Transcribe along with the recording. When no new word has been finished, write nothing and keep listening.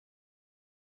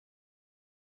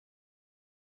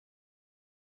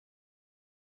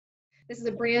This is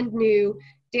a brand new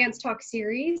dance talk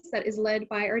series that is led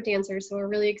by our dancers, so we're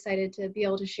really excited to be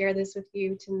able to share this with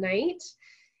you tonight.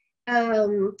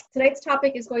 Tonight's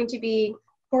topic is going to be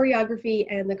choreography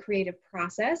and the creative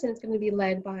process, and it's going to be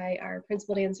led by our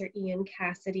principal dancer, Ian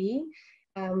Casady.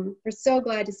 We're so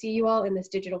glad to see you all in this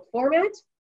digital format.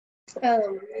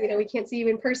 We can't see you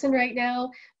in person right now,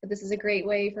 but this is a great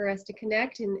way for us to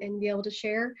connect and be able to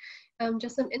share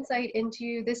just some insight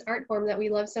into this art form that we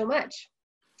love so much.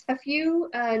 A few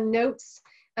notes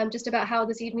just about how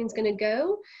this evening's going to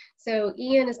go. So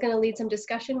Ian is going to lead some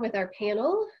discussion with our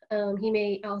panel. He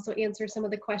may also answer some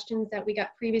of the questions that we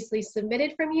got previously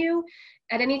submitted from you.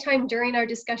 At any time during our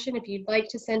discussion, if you'd like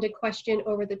to send a question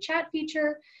over the chat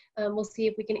feature, we'll see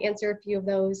if we can answer a few of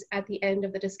those at the end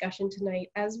of the discussion tonight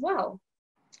as well.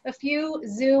 A few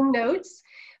Zoom notes.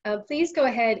 Please go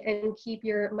ahead and keep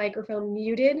your microphone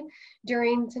muted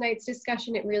during tonight's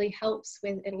discussion. It really helps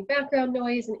with any background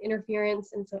noise and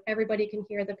interference, and so everybody can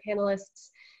hear the panelists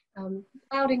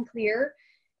loud and clear.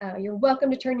 You're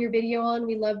welcome to turn your video on.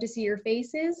 We love to see your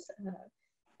faces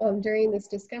during this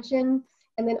discussion.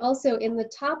 And then also in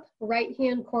the top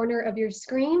right-hand corner of your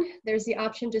screen, there's the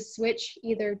option to switch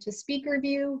either to speaker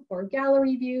view or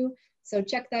gallery view. So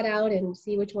check that out and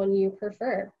see which one you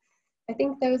prefer. I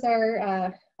think those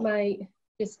are my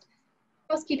just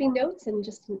housekeeping notes and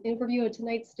just an overview of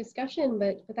tonight's discussion.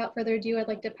 But without further ado, I'd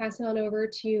like to pass it on over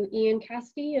to Ian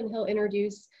Casady, and he'll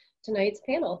introduce tonight's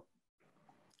panel.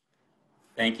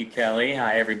 Thank you, Kelly.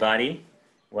 Hi, everybody.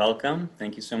 Welcome.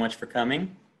 Thank you so much for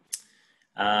coming.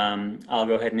 I'll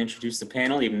go ahead and introduce the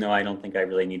panel, even though I don't think I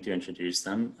really need to introduce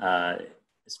them.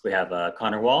 We have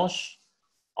Connor Walsh,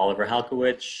 Oliver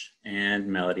Halkowich, and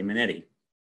Melody Mennite,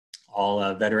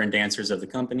 all veteran dancers of the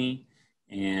company,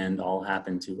 and all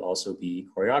happen to also be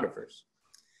choreographers.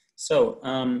 So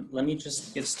let me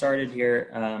just get started here.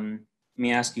 Let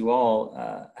me ask you all,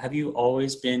 have you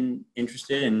always been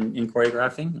interested in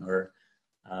choreographing, or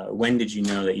when did you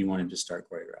know that you wanted to start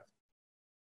choreographing?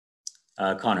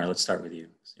 Connor, let's start with you.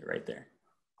 So you're right there.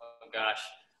 Oh gosh.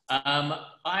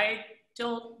 I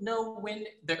don't know when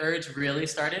the urge really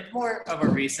started, more of a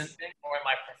recent thing, more in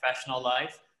my professional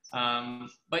life.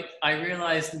 But I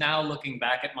realize now, looking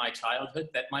back at my childhood,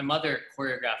 that my mother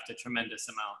choreographed a tremendous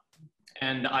amount.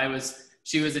 And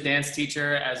she was a dance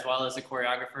teacher as well as a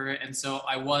choreographer. And so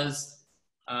I was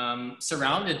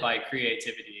surrounded by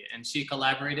creativity, and she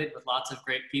collaborated with lots of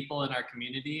great people in our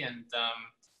community. And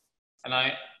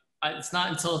it's not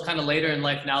until kind of later in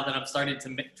life now that I'm starting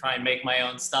to try and make my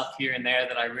own stuff here and there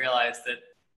that I realize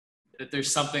that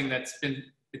there's something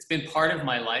it's been part of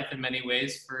my life in many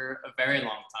ways for a very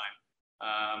long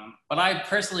time. But I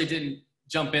personally didn't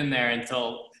jump in there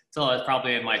until I was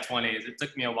probably in my 20s. It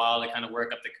took me a while to kind of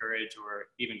work up the courage or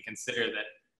even consider that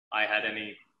I had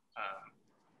any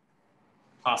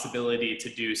possibility to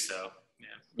do so. Yeah.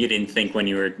 You didn't think when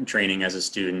you were training as a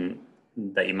student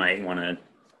that you might want to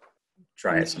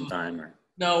try it sometime? Or?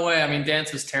 No way. I mean,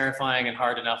 dance was terrifying and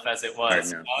hard enough as it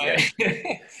was.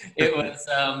 It was,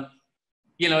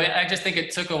 I just think it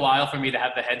took a while for me to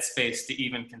have the headspace to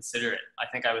even consider it. I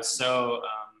think I was so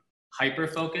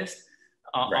hyper-focused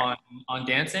on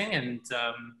dancing, and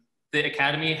the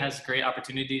Academy has great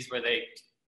opportunities where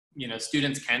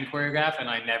students can choreograph, and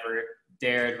I never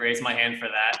dared raise my hand for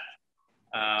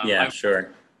that.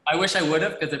 Sure. I wish I would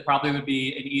have, because it probably would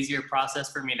be an easier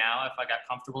process for me now if I got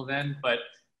comfortable then. But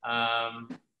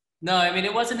no, I mean,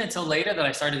 it wasn't until later that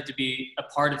I started to be a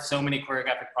part of so many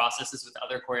choreographic processes with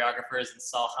other choreographers and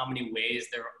saw how many ways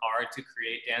there are to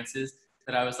create dances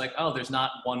that I was like, oh, there's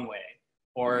not one way,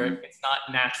 or it's not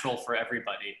natural for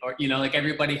everybody, or, like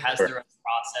everybody has their own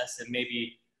process, and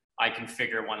maybe I can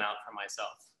figure one out for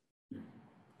myself.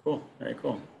 Cool. Very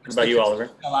cool. What about you, Oliver?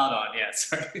 Fell out on, yeah,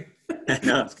 sorry.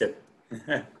 No, that's good.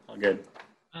 All good.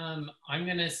 I'm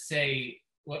gonna say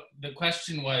what the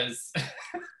question was.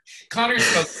 Connor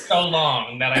spoke so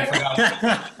long that I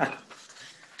forgot.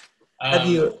 Have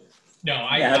you? No,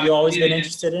 have you always been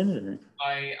interested in it?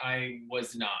 I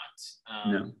was not.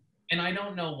 No. And I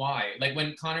don't know why. Like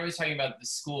when Connor was talking about the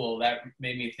school, that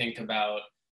made me think about.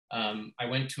 I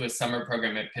went to a summer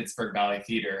program at Pittsburgh Ballet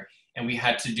Theater, and we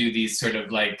had to do these sort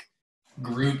of like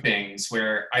groupings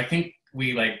where I think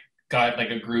we got like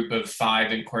a group of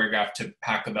 5 and choreographed to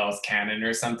Pachelbel's Canon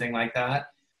or something like that.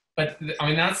 But I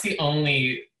mean, that's the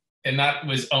only, and that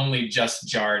was only just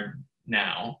jarred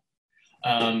now.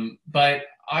 But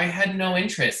I had no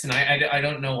interest, and I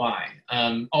don't know why.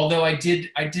 Although I did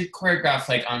choreograph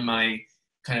like on my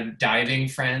kind of diving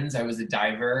friends. I was a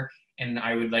diver, and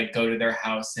I would like go to their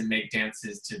house and make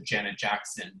dances to Janet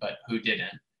Jackson, but who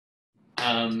didn't?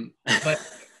 But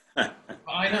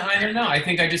I don't know. I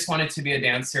think I just wanted to be a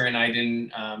dancer, and I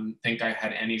didn't think I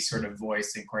had any sort of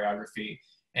voice in choreography.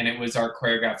 And it was our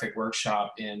choreographic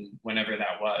workshop in whenever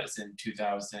that was, in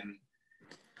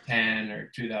 2010 or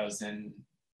 2000.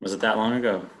 Was it that long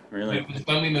ago? Really? It was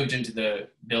when we moved into the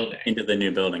building. Into the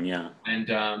new building, yeah. And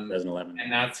 2011.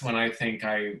 And that's when I think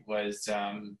I was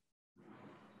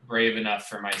brave enough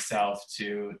for myself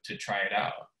to try it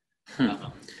out.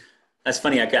 That's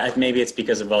funny. Maybe it's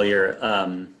because of all your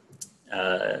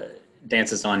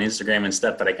dances on Instagram and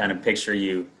stuff, but I kind of picture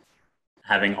you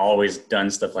having always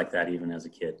done stuff like that, even as a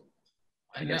kid.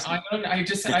 I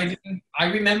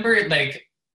remember it, like,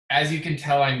 as you can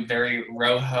tell, I'm very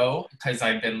roho because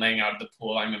I've been laying out at the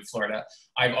pool. I'm in Florida.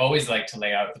 I've always liked to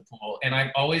lay out at the pool, and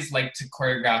I've always liked to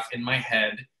choreograph in my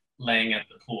head laying at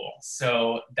the pool.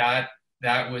 So that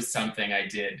was something I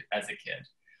did as a kid.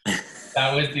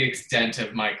 That was the extent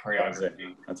of my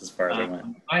choreography. That's as far as I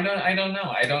went. I don't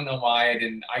know. I don't know why I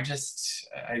didn't.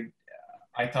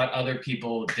 I thought other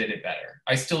people did it better.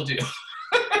 I still do,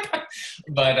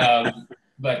 but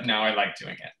now I like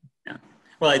doing it. Yeah.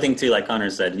 Well, I think too, like Connor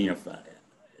said,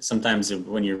 sometimes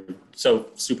when you're so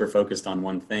super focused on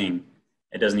one thing,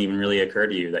 it doesn't even really occur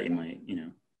to you that you might,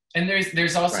 And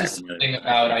there's also something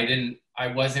about I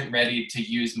wasn't ready to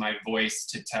use my voice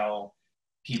to tell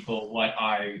people what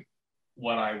I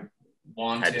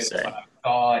wanted, what I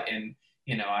thought, and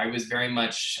I was very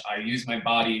much, I used my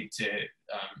body to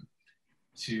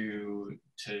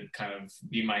kind of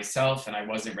be myself, and I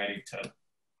wasn't ready to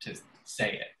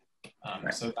say it.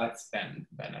 So that's been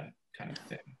a kind of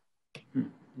thing.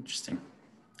 Interesting.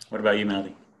 What about you,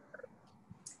 Melody?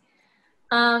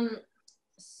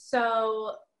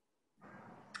 So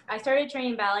I started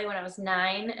training ballet when I was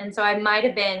 9, and so I might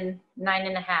have been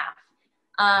 9.5.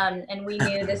 And we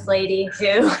knew this lady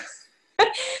who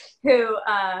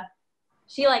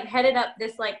she like headed up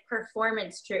this like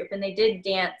performance troupe, and they did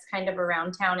dance kind of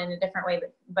around town in a different way,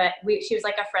 but she was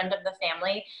like a friend of the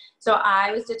family. So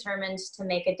I was determined to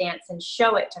make a dance and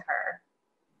show it to her.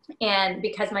 And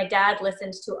because my dad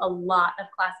listened to a lot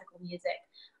of classical music,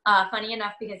 funny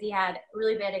enough, because he had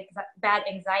really bad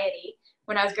anxiety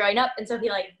when I was growing up. And so he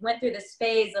like went through this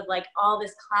phase of like all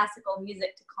this classical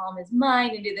music to calm his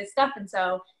mind and do this stuff. And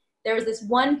so there was this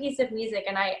one piece of music,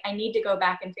 and I need to go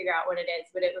back and figure out what it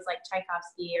is, but it was like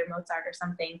Tchaikovsky or Mozart or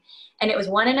something. And it was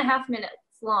 1.5 minutes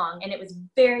long, and it was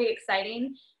very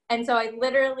exciting. And so I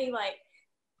literally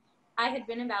I had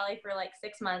been in ballet for like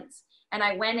 6 months, and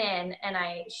I went in and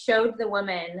I showed the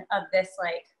woman of this,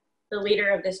 like the leader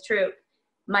of this troupe,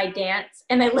 my dance.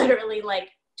 And I literally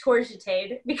like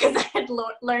tourgeted, because I had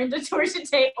learned to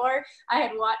tourgeté, or I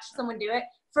had watched someone do it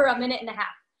for 1.5 minutes.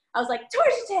 I was like,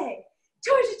 tourgeté.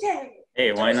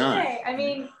 Hey, why not? I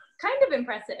mean, kind of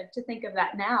impressive to think of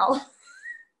that now.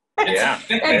 Yeah.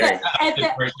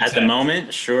 At the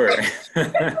moment, sure.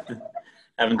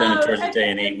 Haven't done a tourgeté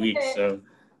in 8 weeks, so.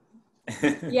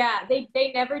 Yeah,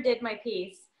 they never did my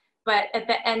piece, but at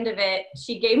the end of it,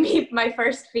 she gave me my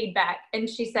first feedback, and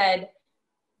she said,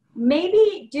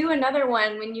 maybe do another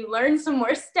one when you learn some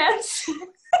more steps.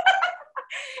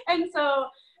 And so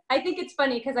I think it's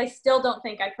funny because I still don't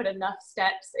think I put enough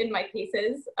steps in my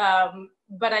pieces,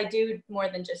 but I do more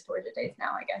than just tourgetés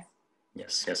now, I guess.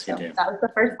 Yes, you do. That was the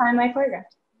first time I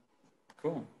choreographed.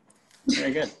 Cool.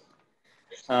 Very good.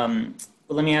 Well,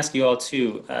 let me ask you all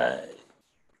too,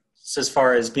 so as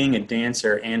far as being a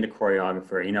dancer and a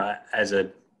choreographer, as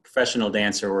a professional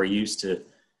dancer, we're used to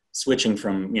switching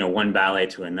from, one ballet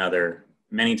to another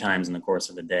many times in the course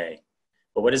of a day.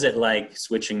 But what is it like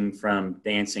switching from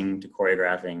dancing to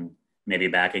choreographing, maybe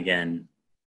back again,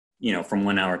 from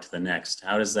 1 hour to the next?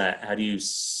 How do you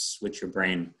switch your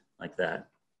brain like that?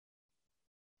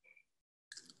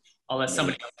 I'll let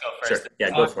somebody else go first. Sure. Yeah,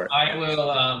 go for it. I will,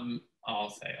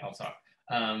 I'll talk.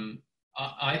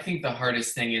 I think the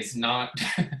hardest thing is not,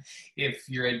 if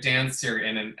you're a dancer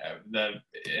and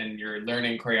you're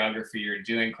learning choreography, you're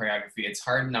doing choreography, it's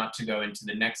hard not to go into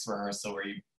the next rehearsal where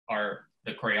you are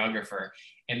the choreographer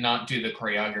and not do the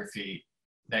choreography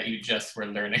that you just were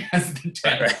learning as the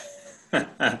dancer. Right.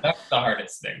 That's the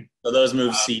hardest thing. So those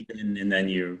moves seep in, and then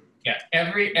you. Yeah,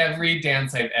 every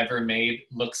dance I've ever made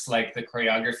looks like the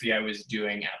choreography I was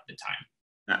doing at the time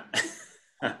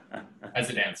as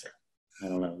a dancer. I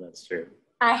don't know if that's true.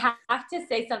 I have to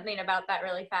say something about that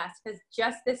really fast, because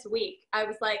just this week I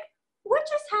was like, what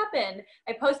just happened?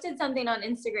 I posted something on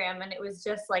Instagram, and it was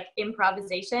just like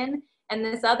improvisation, and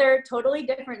this other totally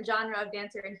different genre of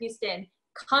dancer in Houston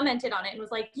commented on it and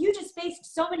was like, you just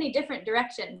faced so many different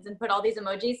directions, and put all these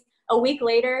emojis. A week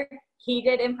later, he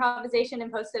did improvisation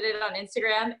and posted it on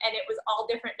Instagram, and it was all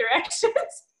different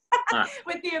directions.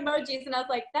 with the emojis. And I was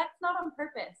like, that's not on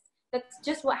purpose. That's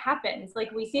just what happens.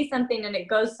 Like we see something and it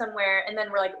goes somewhere and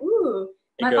then we're like, ooh,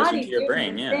 It my goes body's into your doing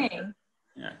brain, this yeah. thing.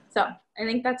 Yeah. So I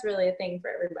think that's really a thing for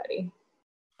everybody.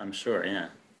 I'm sure, yeah.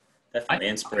 Definitely,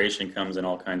 inspiration comes in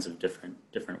all kinds of different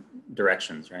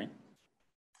directions, right?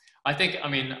 I think, I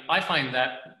mean, I find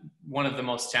that one of the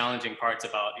most challenging parts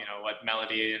about, what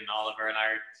Melody and Oliver and I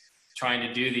are trying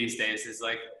to do these days is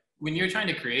like, when you're trying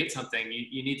to create something,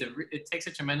 you need to, it takes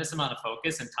a tremendous amount of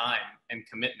focus and time and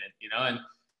commitment,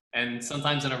 and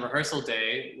sometimes in a rehearsal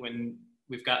day, when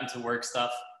we've gotten to work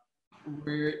stuff,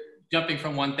 we're jumping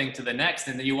from one thing to the next.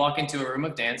 And then you walk into a room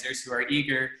of dancers who are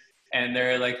eager and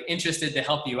they're like interested to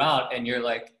help you out. And you're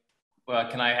like, well,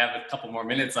 can I have a couple more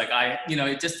minutes? Like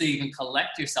just to even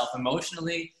collect yourself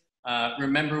emotionally,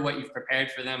 remember what you've prepared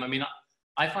for them. I mean,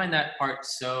 I find that part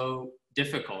so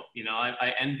difficult.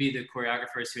 I envy the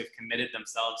choreographers who have committed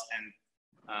themselves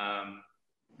and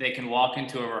they can walk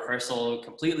into a rehearsal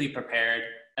completely prepared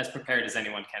as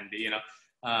anyone can be,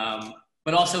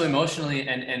 but also emotionally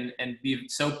and be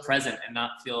so present and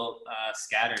not feel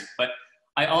scattered. But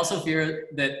I also fear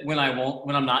that when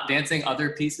I'm not dancing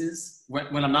other pieces,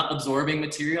 when I'm not absorbing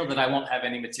material, that I won't have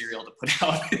any material to put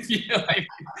out.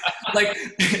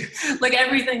 Like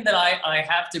everything that I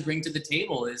have to bring to the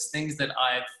table is things that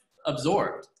I've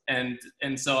absorbed. And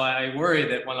so I worry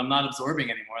that when I'm not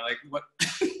absorbing anymore, like what,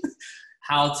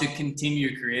 how to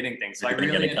continue creating things. So I really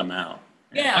going to come out.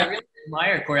 Yeah, I really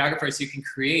admire choreographers who can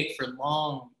create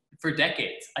for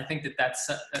decades. I think that's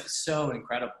so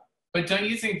incredible. But don't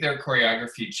you think their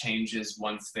choreography changes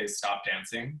once they stop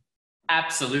dancing?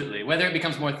 Absolutely. Whether it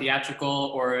becomes more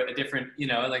theatrical or a different,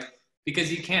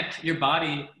 because you can't, your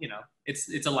body,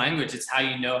 it's a language. It's how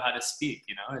you know how to speak,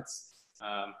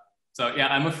 so yeah,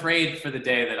 I'm afraid for the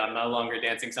day that I'm no longer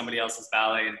dancing somebody else's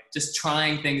ballet and just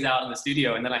trying things out in the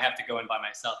studio. And then I have to go in by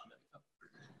myself.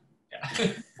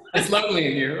 Yeah. It's lovely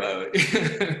in here.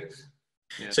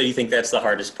 Yeah. So you think that's the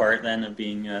hardest part then of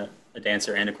being a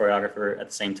dancer and a choreographer at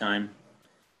the same time?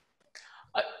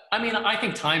 I mean, I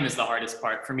think time is the hardest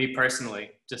part for me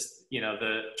personally. Just,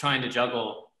 the trying to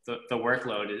juggle the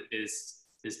workload is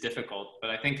difficult.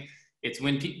 But I think it's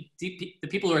when the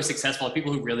people who are successful are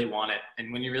people who really want it.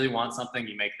 And when you really want something,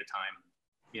 you make the time,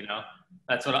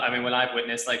 That's what, I mean, when I've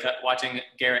witnessed, like watching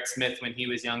Garrett Smith when he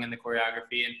was young in the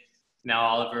choreography and now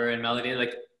Oliver and Melody,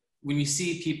 like when you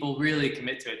see people really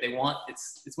commit to it,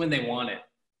 it's when they want it.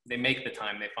 They make the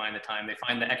time, they find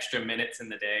the extra minutes in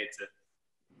the day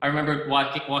I remember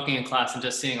walking in class and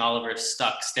just seeing Oliver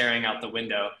stuck staring out the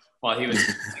window while he was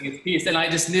doing his piece. And I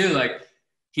just knew like,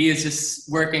 he is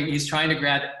just working. He's trying to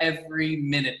grab every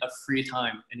minute of free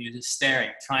time and he's just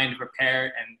staring, trying to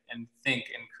prepare and think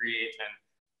and create.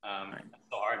 And that's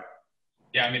so hard.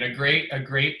 Yeah, I mean, a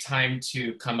great time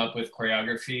to come up with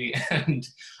choreography and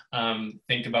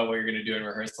think about what you're going to do in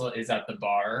rehearsal is at the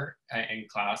bar in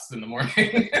class in the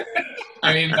morning.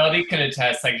 I mean, Melody can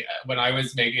attest, like when I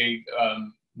was making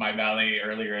my ballet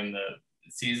earlier in the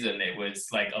season, it was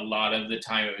like a lot of the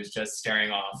time it was just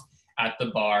staring off at the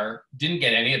bar. Didn't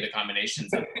get any of the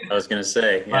combinations. I was going to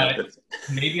say, yeah. But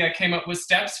maybe I came up with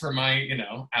steps for my,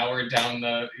 hour down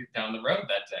the road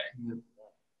that day.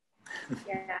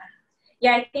 Yeah.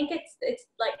 Yeah, I think it's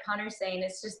like Connor's saying,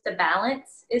 it's just the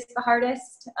balance is the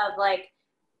hardest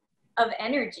of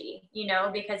energy,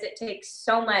 because it takes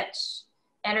so much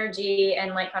energy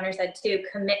and like Connor said too,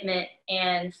 commitment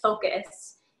and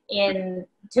focus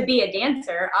to be a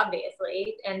dancer,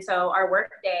 obviously. And so our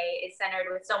work day is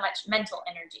centered with so much mental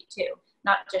energy too,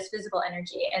 not just physical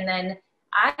energy. And then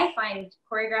I find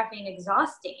choreographing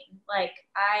exhausting. Like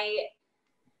I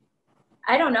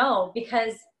don't know,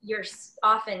 because you're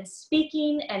often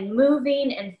speaking and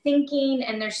moving and thinking,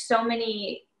 and there's so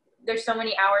many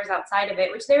hours outside of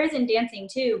it, which there is in dancing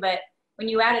too, but when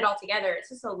you add it all together, it's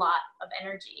just a lot of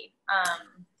energy.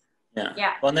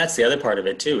 Yeah. Well, and that's the other part of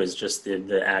it too, is just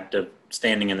the act of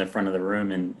standing in the front of the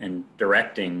room and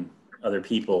directing other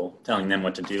people, telling them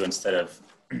what to do instead of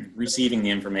receiving the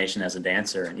information as a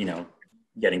dancer and,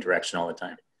 getting direction all the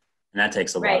time. And that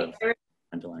takes a lot of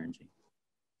mental energy.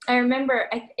 I remember,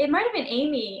 it might have been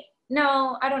Amy.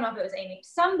 No, I don't know if it was Amy.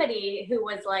 Somebody who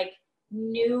was like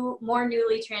more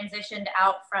newly transitioned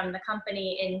out from the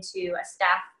company into a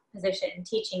staff position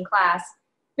teaching class.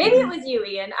 Maybe it was you,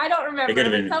 Ian. I don't remember.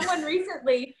 But someone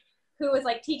recently who was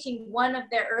like teaching one of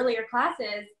their earlier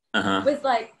classes was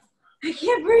like, I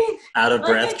can't breathe. Out of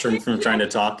breath from trying to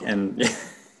talk and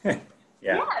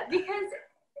Yeah,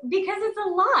 because it's a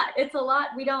lot. It's a lot.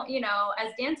 We don't,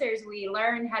 as dancers, we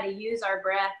learn how to use our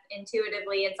breath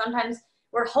intuitively. And sometimes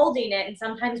we're holding it and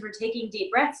sometimes we're taking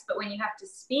deep breaths, but when you have to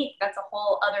speak, that's a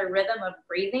whole other rhythm of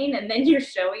breathing, and then you're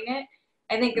showing it.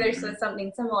 I think there's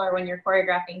something similar when you're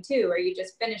choreographing too, where you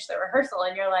just finish the rehearsal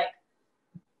and you're like,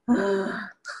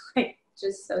 like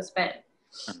just so spent.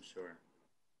 I'm sure.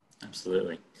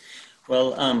 Absolutely.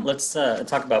 Well, let's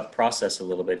talk about process a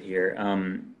little bit here. I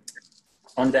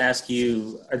wanted to ask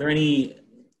you, are there any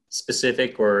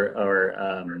specific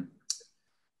or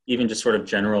even just sort of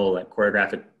general like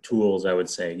choreographic tools, I would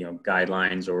say, you know,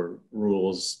 guidelines or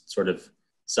rules, sort of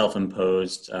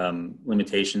self-imposed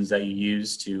limitations that you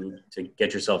use to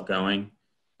get yourself going?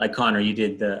 Like Connor, you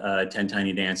did the 10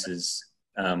 Tiny Dances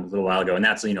a little while ago, and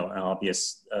that's, you know, an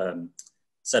obvious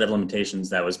set of limitations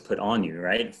that was put on you,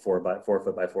 right? 4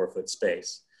 foot by 4 foot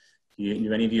space.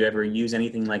 Do any of you ever use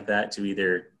anything like that to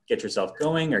either get yourself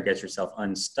going or get yourself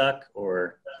unstuck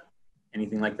or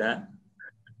anything like that?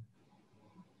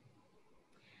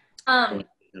 I'm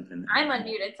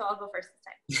unmuted, so I'll go first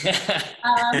this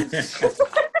time.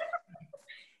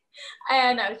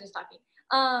 And I was just talking.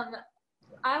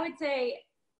 I would say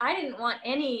I didn't want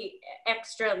any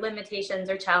extra limitations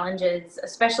or challenges,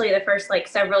 especially the first like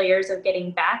several years of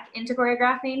getting back into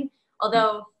choreographing.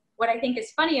 Although what I think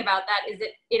is funny about that is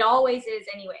it always is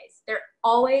anyways. There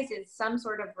always is some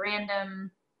sort of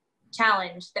random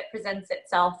challenge that presents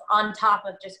itself on top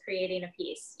of just creating a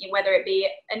piece, whether it be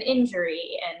an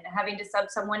injury and having to sub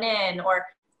someone in or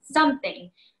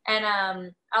something. And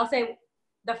I'll say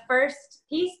the first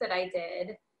piece that I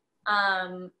did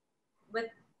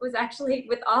was actually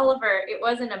with Oliver. It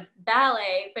wasn't a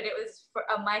ballet, but it was for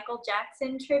a Michael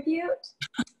Jackson tribute,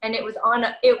 and it was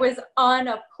on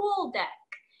a pool deck.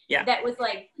 Yeah. That was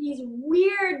like these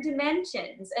weird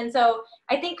dimensions. And so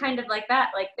I think kind of like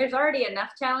that, like there's already enough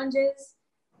challenges.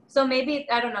 So maybe,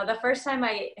 I don't know, the first time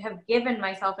I have given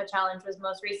myself a challenge was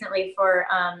most recently for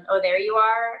Oh, There You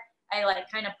Are. I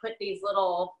like kind of put these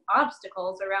little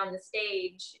obstacles around the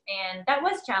stage, and that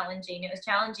was challenging. It was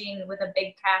challenging with a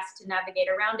big cast to navigate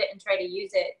around it and try to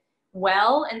use it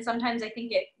well. And sometimes I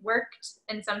think it worked,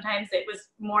 and sometimes it was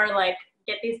more like,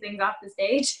 get these things off the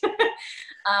stage.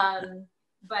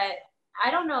 But I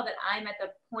don't know that I'm at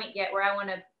the point yet where I want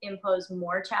to impose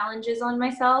more challenges on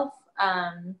myself.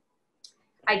 I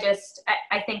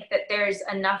think that there's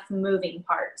enough moving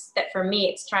parts that for me,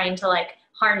 it's trying to like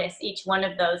harness each one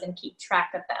of those and keep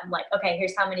track of them. Like, okay,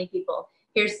 here's how many people,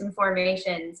 here's some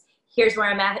formations, here's where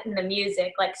I'm at in the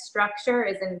music. Like structure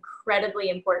is incredibly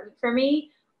important for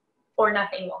me, or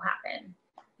nothing will happen.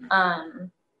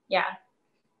 Yeah.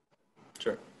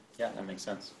 Sure. Yeah, that makes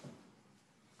sense.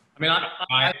 I mean,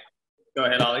 I go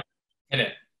ahead, Ollie. Hit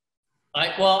it.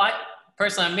 I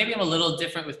personally, maybe I'm a little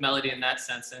different with Melody in that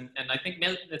sense. And I think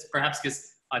it's perhaps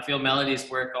because I feel Melody's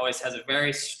work always has a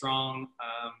very strong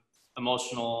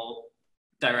emotional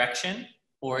direction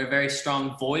or a very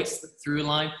strong voice through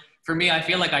line. For me, I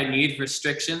feel like I need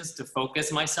restrictions to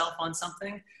focus myself on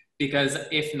something, because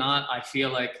if not, I feel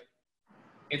like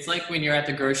it's like when you're at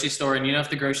the grocery store and, you know, if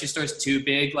the grocery store is too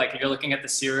big, like you're looking at the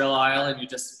cereal aisle and you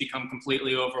just become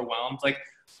completely overwhelmed. Like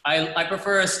I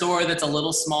prefer a store that's a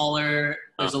little smaller.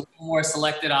 There's a little more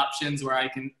selected options where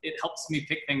it helps me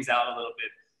pick things out a little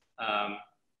bit.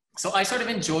 So I sort of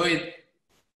enjoy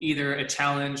either a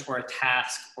challenge or a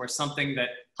task or something that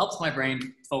helps my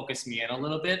brain focus me in a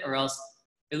little bit, or else,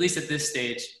 at least at this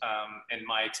stage in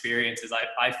my experiences,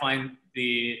 I find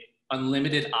the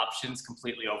unlimited options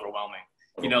completely overwhelming.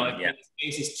 You know, if the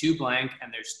space is too blank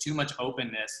and there's too much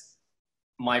openness,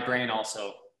 my brain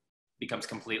also becomes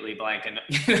completely blank. And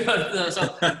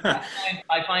so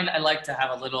I find I like to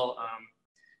have a little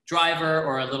driver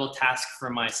or a little task for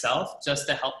myself just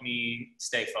to help me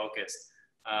stay focused.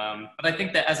 But I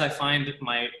think that as I find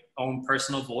my own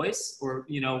personal voice, or,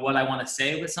 you know, what I want to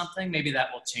say with something, maybe that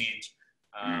will change.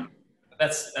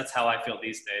 That's how I feel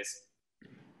these days.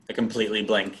 A completely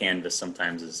blank canvas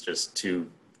sometimes is just too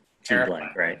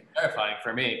blank, right? Terrifying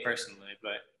for me personally,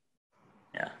 but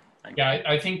yeah.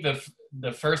 I think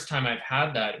the first time I've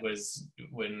had that was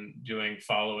when doing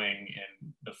following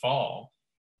in the fall,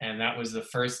 and that was the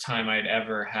first time I'd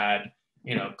ever had,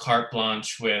 you know, carte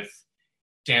blanche with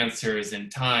dancers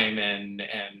and time and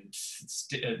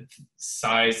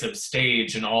size of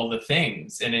stage and all the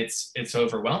things, and it's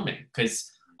overwhelming,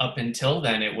 because up until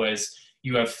then it was,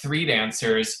 you have 3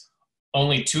 dancers,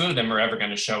 only 2 of them are ever going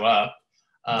to show up.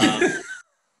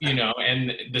 You know,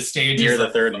 and the stage You're is the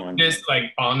third one, just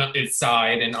like on its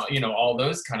side, and, you know, all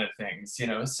those kind of things, you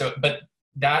know. So, but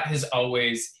that has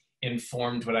always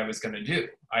informed what I was going to do.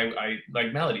 I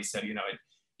like Melody said, you know,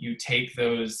 you take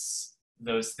those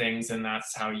things, and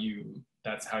that's how you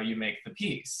make the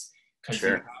piece.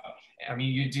 Sure. I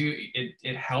mean, you do,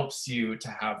 it helps you to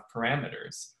have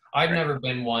parameters. I've never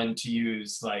been one to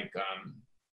use like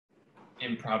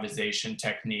improvisation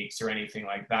techniques or anything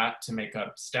like that to make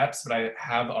up steps, but I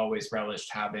have always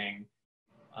relished having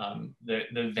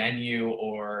the venue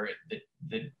or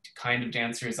the kind of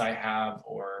dancers I have,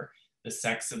 or the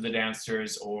sex of the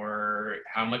dancers, or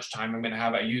how much time I'm going to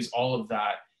have. I use all of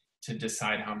that to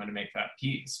decide how I'm going to make that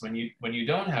piece. When you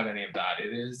don't have any of that,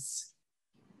 it is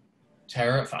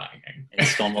terrifying.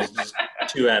 It's almost just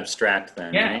too abstract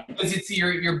then. Yeah, right? because it's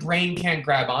your brain can't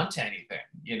grab onto anything.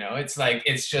 You know, it's like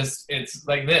it's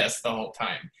like this the whole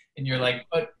time, and you're like,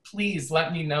 but please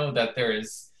let me know that there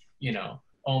is, you know,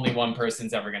 only one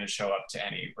person's ever going to show up to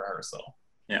any rehearsal.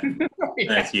 Yeah, Yeah.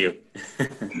 that's you.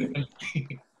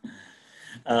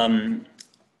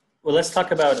 Well, let's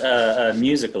talk about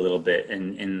music a little bit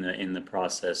in the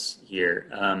process here.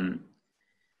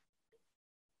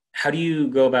 How do you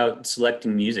go about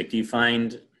selecting music? Do you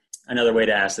find, another way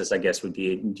to ask this, I guess, would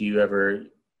be, do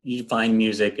you find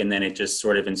music and then it just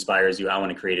sort of inspires you, I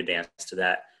want to create a dance to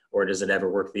that? Or does it ever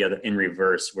work the other in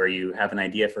reverse, where you have an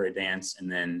idea for a dance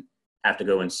and then have to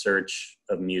go in search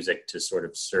of music to sort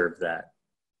of serve that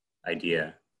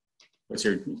idea? What's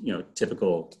your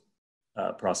typical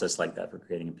process like that for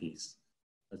creating a piece?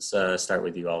 Let's start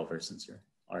with you, Oliver, since you're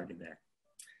already there.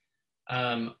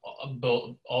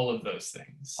 All of those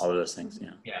things. All of those things,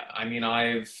 yeah. Yeah, I mean,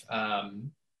 I've,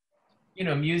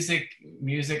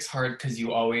 music's hard because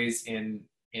you always, in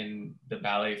the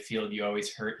ballet field, you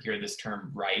always hear this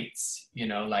term rights,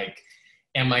 like,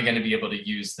 am I going to be able to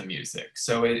use the music?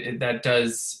 So that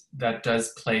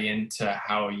does play into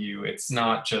how it's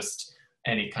not just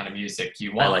any kind of music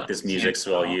you want. I like this music,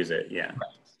 so I'll use it, yeah.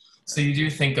 Right. So you do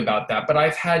think about that, but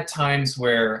I've had times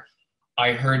where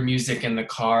I heard music in the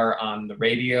car on the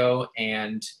radio,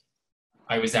 and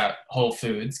I was at Whole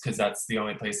Foods because that's the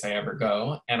only place I ever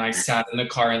go. And I sat in the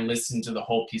car and listened to the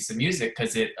whole piece of music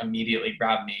because it immediately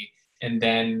grabbed me. And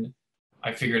then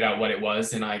I figured out what it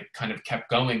was, and I kind of kept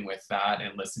going with that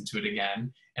and listened to it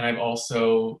again. And I've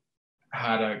also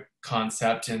had a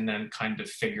concept and then kind of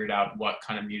figured out what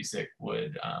kind of music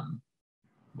would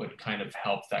kind of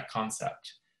help that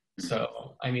concept.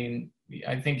 So, I mean,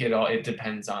 I think it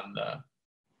depends on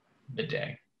the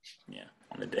day. Yeah,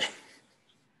 on the day.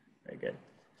 Very good.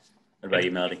 What about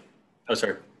you, Melody? Oh,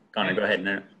 sorry. Connor, go ahead.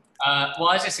 No. Well,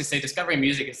 I was just going to say, discovering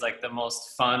music is like the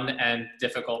most fun and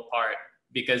difficult part,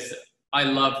 because I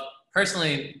love,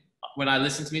 personally, when I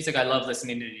listen to music, I love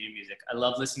listening to new music. I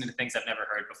love listening to things I've never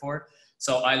heard before.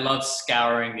 So I love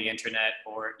scouring the internet,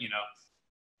 or,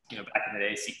 back in the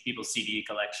day, people's CD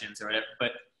collections or whatever.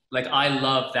 But like, I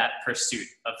love that pursuit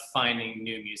of finding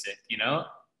new music,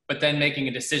 but then making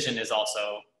a decision is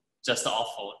also just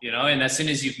awful, and as soon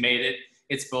as you've made it,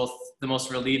 it's both the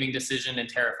most relieving decision and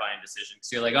terrifying decision.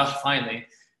 So you're like, oh, finally.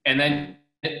 And then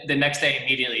the next day,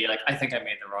 immediately, you're like, I think I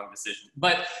made the wrong decision.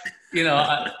 But,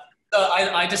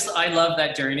 I love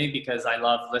that journey because I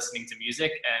love listening to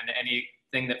music, and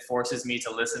anything that forces me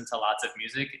to listen to lots of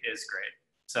music is great.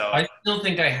 So I still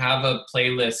think I have a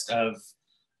playlist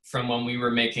from when we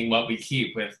were making What We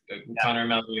Keep with Connor,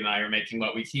 Melody, and I are making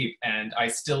What We Keep. And I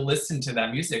still listen to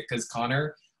that music because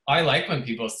Connor, I like when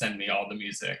people send me all the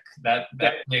music. That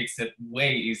makes it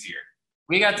way easier.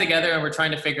 We got together and we're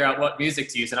trying to figure out what music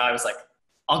to use. And I was like,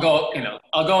 I'll go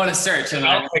on a search, and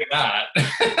I'll take that.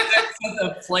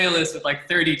 A playlist with like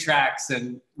 30 tracks,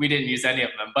 and we didn't use any of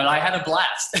them, but I had a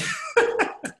blast.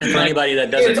 And for anybody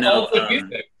that doesn't know,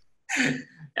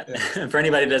 for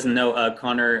anybody that doesn't know,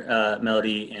 Connor,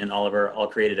 Melody, and Oliver all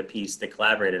created a piece. They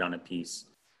collaborated on a piece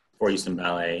for Houston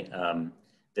Ballet.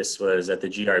 This was at the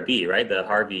GRB, right? The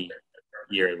Harvey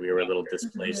year. We were a little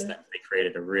displaced. They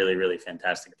created a really, really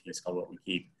fantastic piece called What We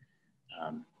Keep.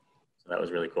 So that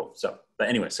was really cool. So, but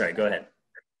anyway, sorry, go ahead.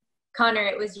 Connor,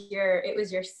 it was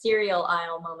your cereal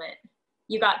aisle moment.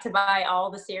 You got to buy all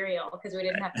the cereal because we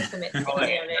didn't have to commit to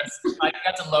any of it. I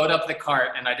got to load up the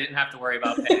cart, and I didn't have to worry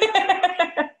about paying.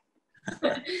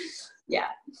 Yeah.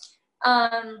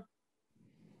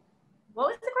 What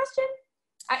was the question?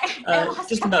 I lost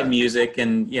just about music,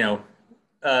 and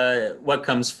what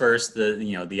comes first,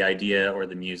 the idea or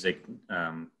the music,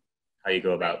 how you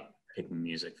go about picking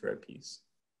music for a piece.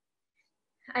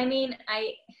 I mean,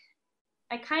 I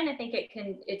kind of think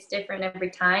it's different every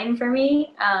time for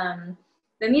me.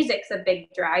 The music's a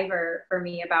big driver for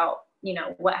me about,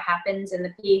 what happens in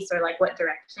the piece or like what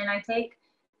direction I take.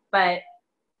 But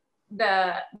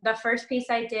the first piece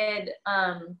I did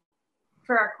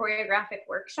for our choreographic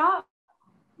workshop,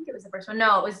 I think it was the first one.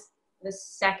 No, it was the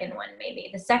second one, maybe.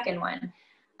 The second one,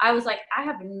 I was like, I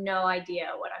have no idea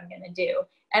what I'm going to do.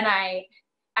 And I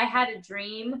had a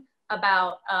dream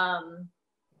about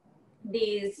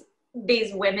these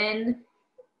women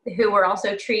who were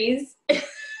also trees.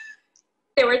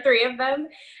 There were 3 of them,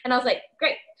 and I was like,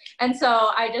 great. And so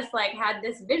I just like had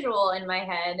this visual in my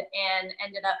head and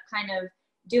ended up kind of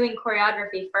doing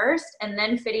choreography first and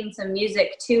then fitting some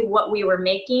music to what we were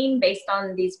making based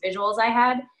on these visuals I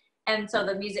had. And so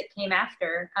the music came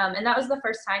after. And that was the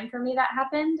first time for me that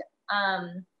happened.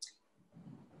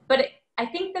 But I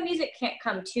think the music can't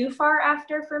come too far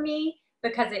after for me,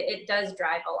 because it does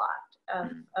drive a lot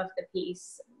of the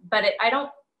piece. But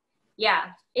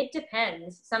it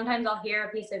depends. Sometimes I'll hear a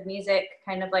piece of music,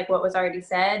 kind of like what was already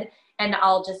said, and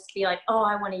I'll just be like, oh,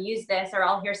 I want to use this, or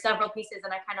I'll hear several pieces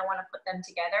and I kind of want to put them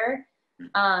together.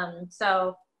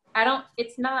 So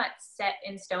it's not set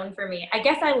in stone for me. I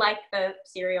guess I like the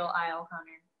cereal aisle,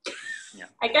 Connor. Yeah.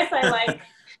 I guess I like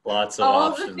lots of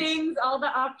all options. the things, all the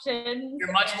options.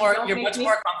 You're much more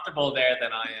comfortable there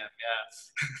than I am.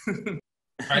 Yeah.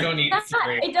 I don't eat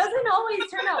cereal. It doesn't always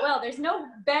turn out well. There's no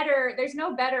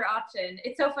better option.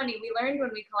 It's so funny. We learned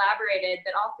when we collaborated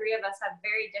that all 3 of us have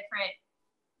very different,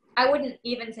 I wouldn't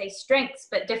even say strengths,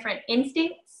 but different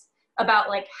instincts about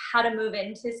like how to move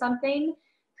into something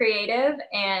creative.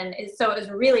 And so it was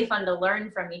really fun to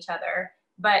learn from each other.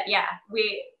 But yeah,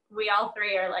 we all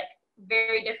 3 are like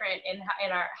very different in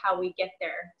how we get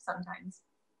there sometimes.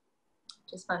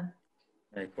 Just fun.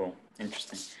 Very cool.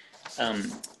 Interesting.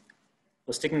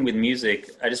 Well, sticking with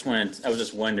music, I was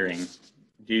just wondering,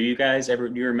 do you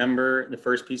remember the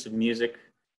first piece of music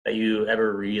that you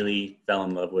ever really fell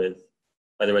in love with?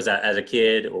 Whether it was as a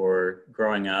kid or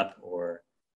growing up, or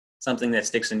something that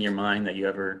sticks in your mind that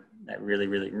really,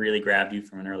 really, really grabbed you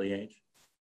from an early age?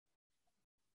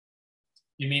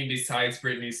 You mean besides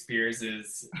Britney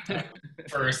Spears'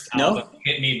 first album,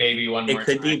 Hit Me Baby One More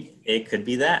Time? It could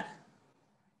be that.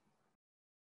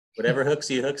 Whatever hooks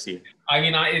you, hooks you. I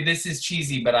mean, this is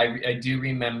cheesy, but I do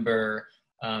remember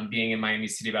being in Miami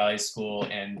City Ballet School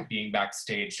and being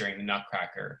backstage during the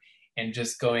Nutcracker and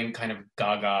just going kind of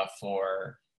gaga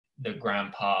for the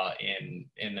grandpa in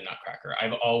the Nutcracker. I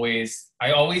always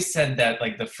said that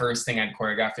like the first thing I'd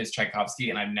choreograph is Tchaikovsky,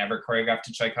 and I've never choreographed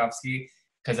to Tchaikovsky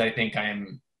because I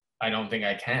don't think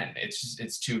I can.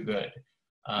 It's too good.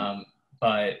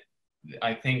 But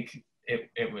I think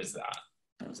it was that.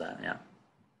 It was that, yeah.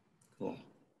 Cool.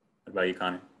 What about you,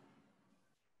 Connor?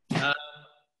 I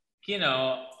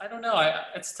don't know.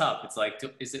 It's tough. It's like,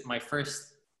 is it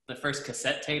the first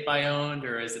cassette tape I owned,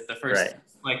 or is it the first,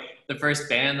 the first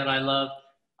band that I loved?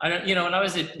 I don't, when I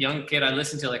was a young kid, I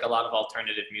listened to like a lot of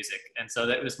alternative music. And so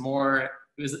that was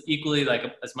it was equally like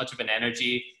as much of an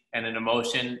energy and an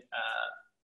emotion.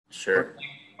 Sure.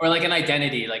 Or like an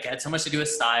identity. Like it had so much to do with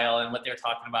style and what they were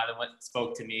talking about and what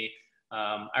spoke to me.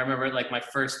 I remember like my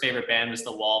first favorite band was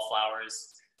the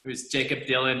Wallflowers. It was Jacob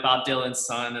Dylan, Bob Dylan's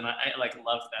son, and I like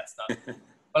loved that stuff.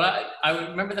 But I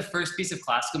remember the first piece of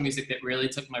classical music that really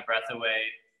took my breath away,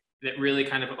 that really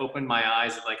kind of opened my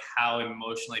eyes of like how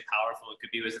emotionally powerful it could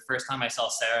be. It was the first time I saw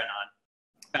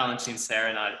Balanchine's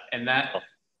Serenade. And that,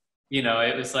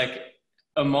 it was like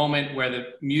a moment where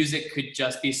the music could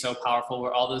just be so powerful,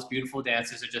 where all those beautiful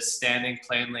dancers are just standing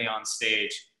plainly on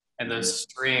stage, and those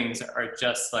strings are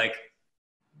just like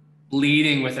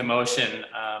bleeding with emotion.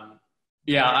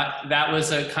 That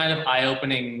was a kind of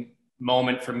eye-opening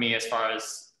moment for me as far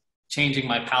as changing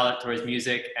my palette towards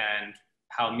music and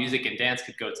how music and dance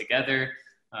could go together.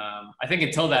 I think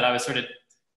until that, I was sort of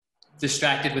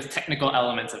distracted with technical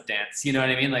elements of dance. You know what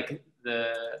I mean? Like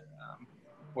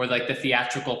or like the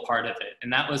theatrical part of it.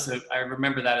 And that was, I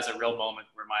remember that as a real moment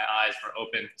where my eyes were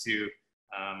open to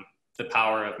the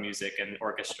power of music and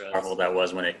orchestras. How powerful that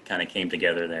was when it kind of came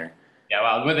together there. Yeah,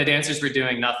 well, where the dancers were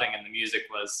doing nothing and the music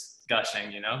was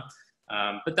gushing,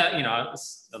 But that, I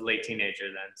was a late teenager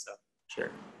then, so. Sure.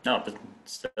 No, but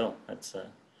still, that's,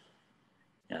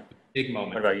 yeah. Big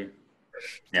moment. What about you?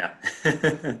 Yeah.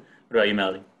 What about you,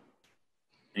 Melody?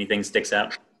 Anything sticks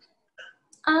out?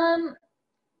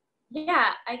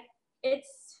 Yeah,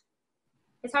 it's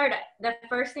hard. The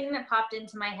first thing that popped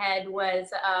into my head was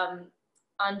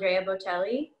Andrea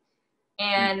Bocelli.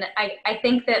 And I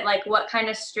think that like what kind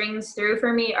of strings through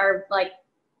for me are like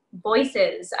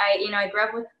voices. I grew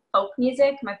up with folk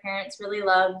music. My parents really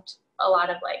loved a lot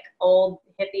of like old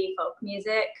hippie folk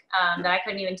music that I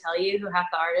couldn't even tell you who half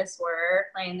the artists were,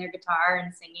 playing their guitar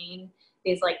and singing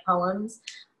these like poems.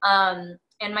 And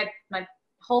my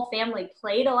whole family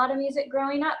played a lot of music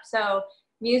growing up. So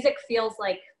music feels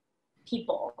like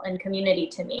people and community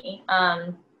to me.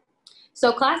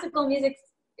 So classical music,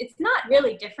 it's not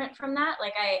really different from that.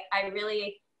 Like I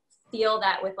really feel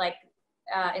that with like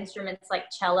instruments like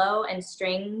cello and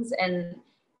strings. And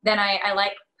then I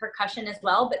like percussion as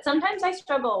well, but sometimes I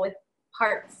struggle with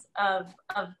parts of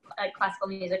classical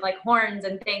music, like horns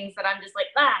and things that I'm just like,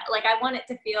 like I want it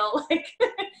to feel like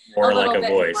more a like little a bit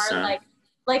voice, more huh?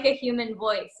 like a human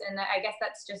voice. And I guess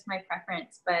that's just my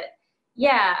preference. But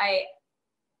yeah,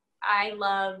 I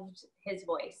loved his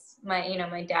voice.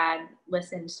 My dad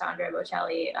listened to Andrea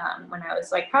Bocelli when I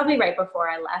was like probably right before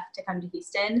I left to come to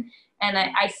Houston. And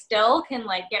I still can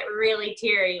like get really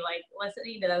teary, like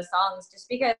listening to those songs, just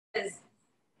because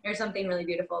there's something really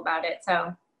beautiful about it.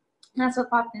 So that's what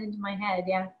popped into my head.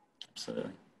 Yeah.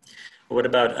 Absolutely. What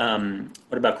about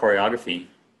choreography?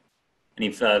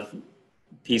 Any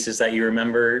pieces that you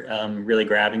remember really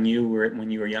grabbing you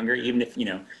when you were younger, even if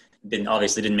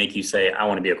didn't make you say I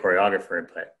want to be a choreographer,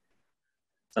 but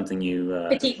something you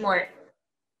Petite Mort.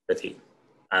 Petite.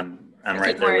 I'm Petite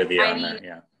right there Mort. with you I on mean, that.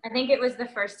 Yeah. I think it was the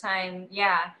first time.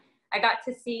 Yeah, I got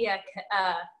to see a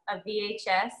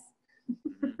VHS.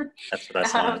 That's what I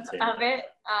saw too. Of it.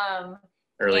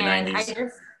 Early and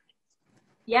 90s.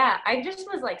 I just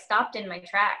was like stopped in my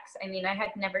tracks. I mean, I had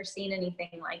never seen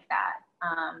anything like that.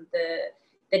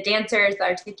 The dancers, the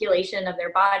articulation of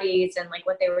their bodies and like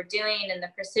what they were doing and the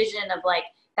precision of like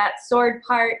that sword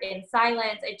part in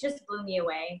silence, it just blew me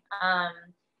away.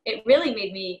 It really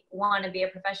made me want to be a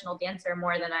professional dancer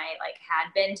more than I like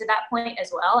had been to that point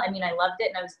as well. I mean, I loved it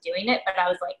and I was doing it, but I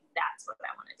was like, that's what I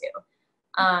want to do.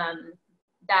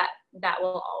 That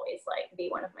will always like be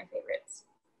one of my favorites.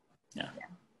 Yeah.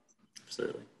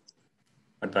 Absolutely.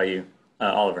 What about you,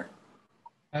 Oliver?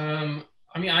 I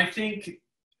mean, I think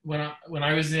when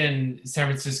I was in San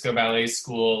Francisco Ballet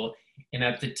School, and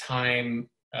at the time,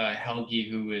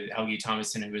 Helgi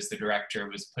Thomason, who was the director,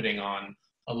 was putting on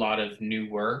a lot of new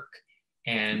work.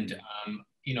 And,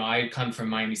 I had come from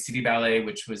Miami City Ballet,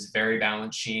 which was very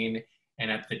Balanchine.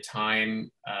 And at the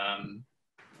time,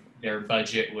 their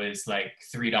budget was like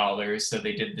 $3. So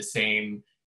they did the same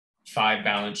 5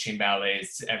 Balanchine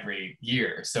ballets every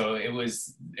year. So it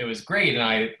was great. And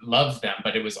I loved them,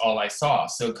 but it was all I saw.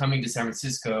 So coming to San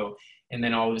Francisco and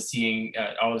then all of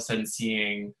a sudden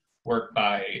seeing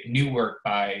new work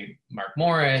by Mark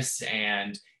Morris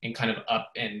and kind of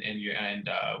up and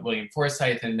William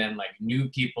Forsythe, and then like new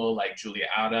people like Julia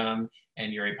Adam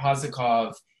and Yuri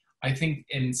Pozikov. I think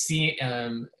in seeing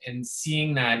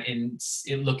that in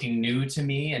it looking new to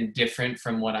me and different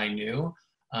from what I knew,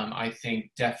 I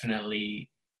think definitely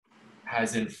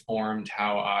has informed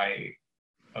how I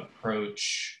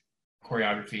approach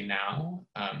choreography now.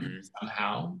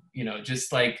 Somehow,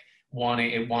 just like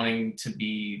wanting to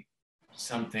be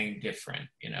something different,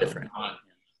 Different.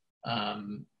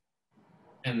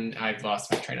 And I've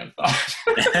lost my train of thought.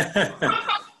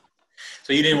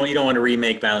 So you don't want to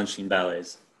remake Balanchine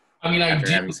ballets? I mean, I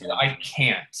do. I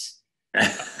can't.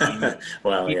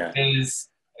 Well, yeah. It is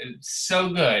so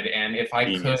good, and if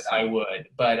I could, I would.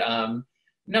 But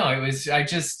no, it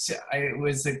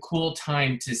was a cool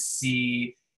time to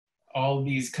see all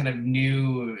these kind of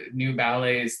new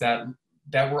ballets that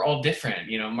were all different.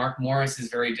 Mark Morris is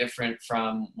very different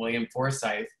from William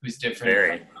Forsythe, who's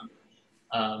different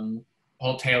from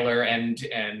Paul Taylor, and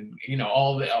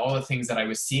all the things that I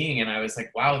was seeing, and I was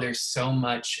like, wow, there's so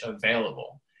much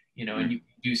available, and you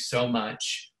can do so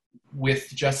much with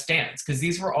just dance, because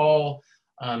these were all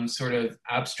sort of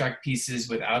abstract pieces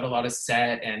without a lot of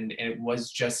set, and it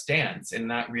was just dance, and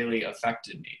that really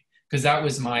affected me, because that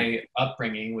was my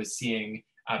upbringing, was seeing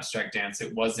abstract dance.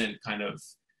 It wasn't kind of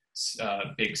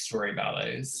big story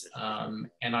ballets,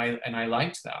 and I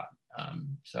liked that,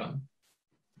 so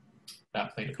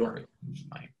that played a part in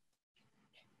my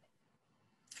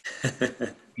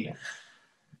yeah.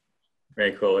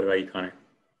 Very cool. What about you, Connor?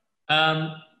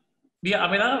 Yeah,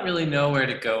 I mean, I don't really know where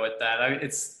to go with that.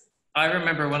 I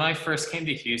remember when I first came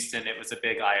to Houston, it was a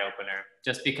big eye-opener,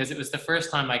 just because it was the first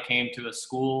time I came to a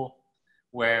school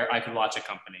where I could watch a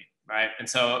company, right? And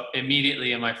so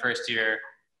immediately in my first year,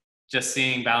 just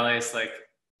seeing ballets like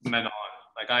Menon,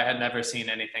 like I had never seen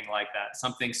anything like that.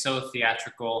 Something so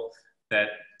theatrical that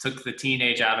took the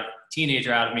teenager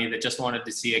out of me that just wanted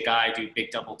to see a guy do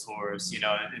big double tours,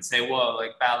 and say, whoa,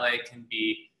 like ballet can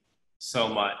be so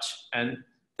much. And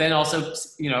then also,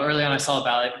 early on I saw a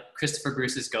ballet, Christopher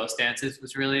Bruce's Ghost Dances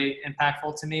was really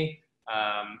impactful to me.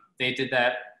 They did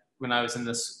that when I was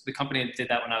the company did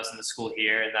that when I was in the school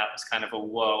here, and that was kind of a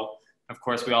whoa. Of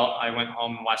course, I went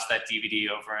home and watched that DVD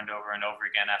over and over and over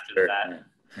again after that.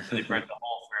 Really burnt the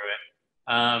hole through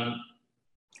it.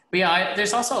 But yeah,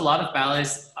 there's also a lot of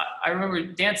ballets. I remember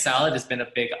Dance Salad has been a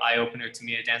big eye-opener to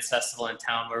me at a dance festival in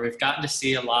town, where we've gotten to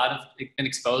see been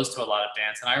exposed to a lot of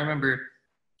dance. And I remember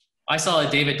I saw a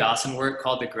David Dawson work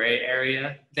called The Gray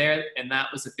Area there, and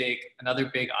that was another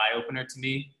big eye-opener to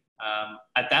me.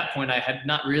 At that point, I had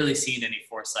not really seen any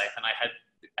Forsyth, and I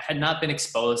had not been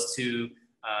exposed to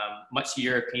much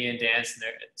European dance and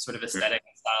their sort of aesthetic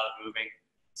and style of moving.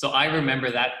 So I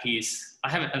remember that piece.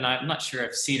 I'm not sure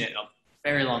I've seen it in a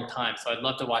very long time, so I'd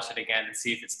love to watch it again and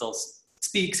see if it still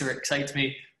speaks or excites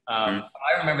me. I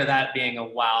remember that being a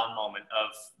wow moment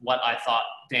of what I thought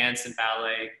dance and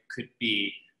ballet could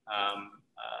be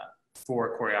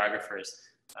for choreographers.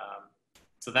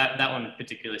 So that one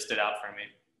particularly stood out for me.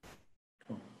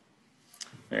 Cool.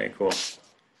 Very cool.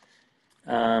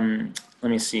 Let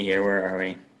me see here. Where are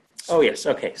we? Oh, yes.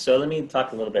 Okay. So let me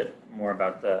talk a little bit more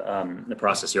about the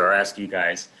process here. I'll ask you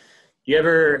guys. You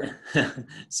ever,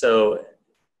 so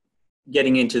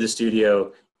getting into the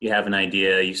studio, you have an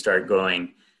idea, you start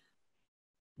going.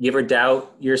 You ever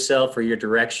doubt yourself or your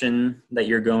direction that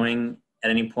you're going at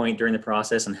any point during the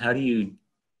process? And how do you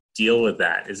deal with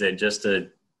that? Is it just to,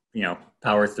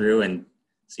 power through and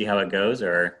see how it goes?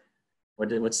 Or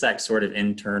what's that sort of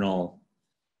internal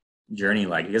journey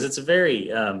like? Because it's a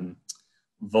very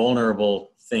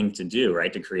vulnerable thing to do,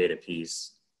 right? To create a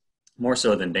piece, more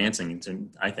so than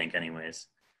dancing, I think anyways.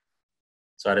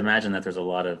 So I'd imagine that there's a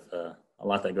lot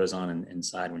that goes on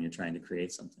inside when you're trying to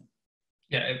create something.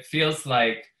 Yeah, it feels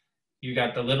like you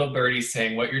got the little birdie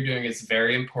saying what you're doing is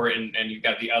very important, and you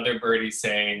got the other birdie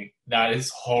saying that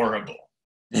is horrible.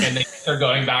 And they're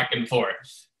going back and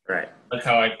forth. Right. That's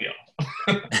how I feel.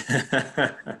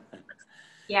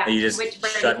 Yeah. You just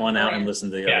shut one out and listen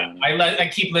to the other one. I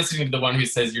keep listening to the one who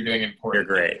says you're doing important.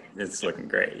 You're great. It's looking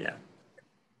great, yeah.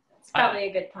 It's probably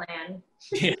a good plan.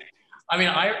 Yeah. I mean,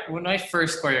 when I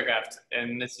first choreographed,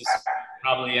 and this is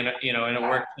probably in a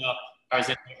workshop, I was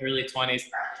in my early 20s,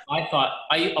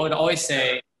 I would always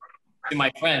say to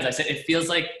my friends, I said, it feels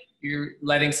like you're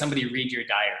letting somebody read your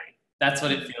diary. That's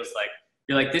what it feels like.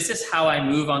 You're like, this is how I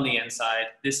move on the inside.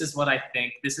 This is what I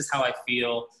think. This is how I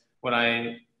feel when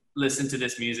I listen to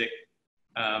this music.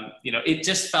 It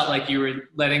just felt like you were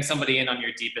letting somebody in on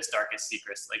your deepest, darkest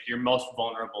secrets, like your most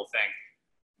vulnerable thing.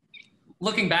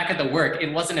 Looking back at the work,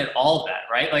 it wasn't at all that,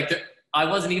 right? Like I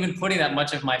wasn't even putting that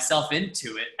much of myself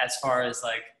into it as far as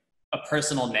like a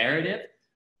personal narrative,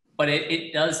 but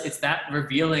it's that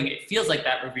revealing. It feels like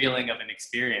that revealing of an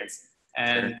experience.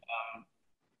 And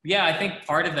I think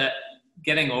part of that,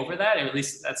 getting over that, or at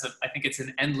least I think it's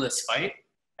an endless fight.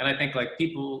 And I think like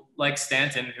people like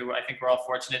Stanton, who I think we're all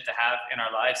fortunate to have in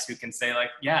our lives, who can say like,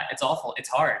 yeah, it's awful. It's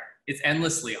hard. It's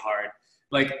endlessly hard.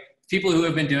 Like people who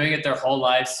have been doing it their whole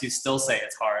lives who still say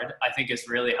it's hard, I think is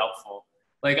really helpful.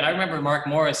 Like I remember Mark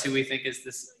Morris, who we think is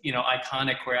this,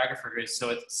 iconic choreographer who's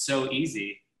it's so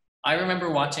easy. I remember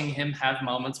watching him have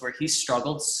moments where he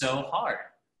struggled so hard.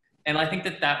 And I think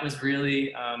that was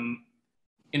really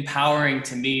empowering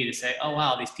to me to say, oh,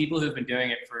 wow, these people who've been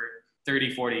doing it for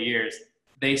 30, 40 years,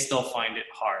 they still find it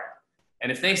hard.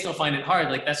 And if they still find it hard,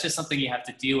 like that's just something you have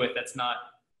to deal with. That's not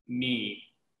me.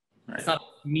 Right. It's not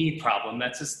a me problem.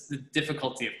 That's just the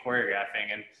difficulty of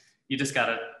choreographing. And you just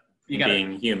gotta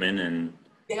being human. And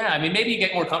yeah, I mean, maybe you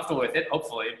get more comfortable with it,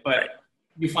 hopefully, but right.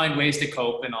 You find ways to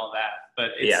cope and all that.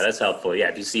 But yeah, that's helpful. Yeah,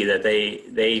 if you see that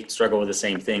they struggle with the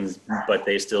same things, but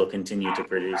they still continue to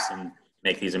produce and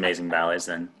make these amazing ballets,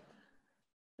 then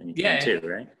you can too,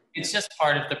 right? It's just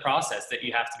part of the process that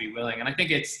you have to be willing. And I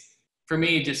think it's, for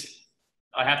me,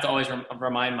 I have to always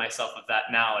remind myself of that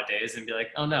nowadays and be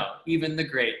like, oh no, even the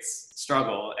greats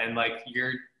struggle. And like,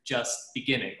 you're just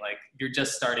beginning, like you're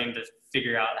just starting to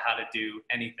figure out how to do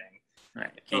anything.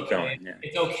 Right, keep going. Yeah.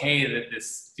 It's okay that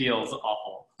this feels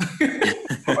awful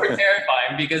or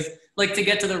terrifying, because like to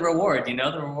get to the reward,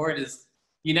 the reward is,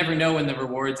 you never know when the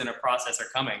rewards in a process are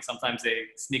coming. Sometimes they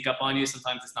sneak up on you.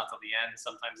 Sometimes it's not till the end.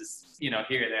 Sometimes it's,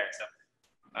 here or there.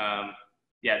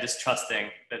 So, just trusting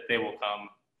that they will come.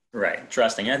 Right.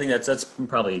 Trusting. I think that's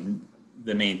probably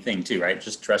the main thing too, right?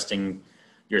 Just trusting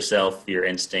yourself, your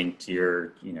instinct,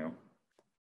 your,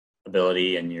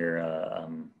 ability and your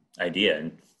idea,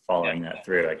 and following that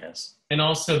through, I guess. And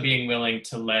also being willing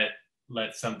to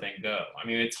let something go. I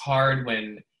mean, it's hard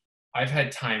when I've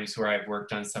had times where I've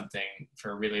worked on something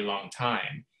for a really long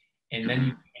time, and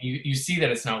then you see that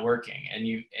it's not working,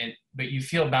 but you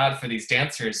feel bad for these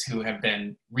dancers who have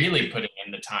been really putting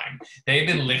in the time. They've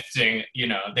been lifting,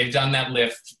 they've done that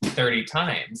lift 30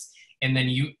 times, and then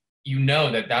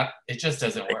that it just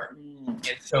doesn't work.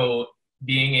 And so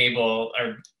being able,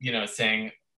 or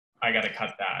saying, I got to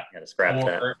cut that. Got to scrap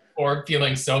that. Or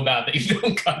feeling so bad that you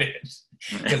don't cut it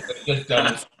because they've just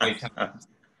done it so many times.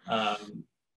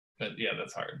 But yeah,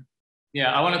 that's hard.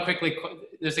 Yeah, I want to quickly,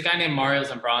 there's a guy named Mario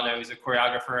Zambrano who's a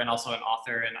choreographer and also an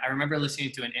author. And I remember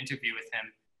listening to an interview with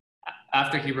him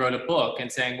after he wrote a book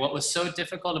and saying what was so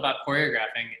difficult about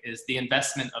choreographing is the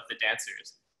investment of the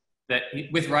dancers. That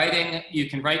with writing, you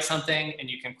can write something and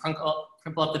you can crumple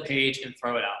up the page and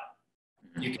throw it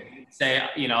out. You can say,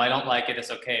 you know, I don't like it,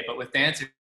 it's okay. But with dancers,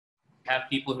 you have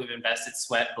people who've invested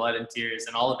sweat, blood, and tears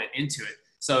and all of it into it.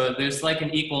 So there's like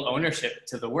an equal ownership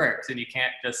to the works, and you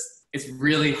can't just, it's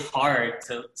really hard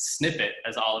to snip it,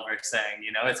 as Oliver's saying,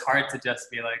 you know, it's hard to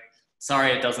just be like,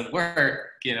 sorry, it doesn't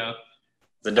work, you know.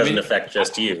 It doesn't affect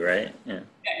just you, right? Yeah.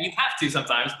 Yeah, you have to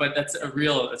sometimes, but it's a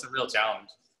real challenge.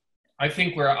 I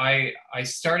think where I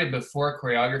started before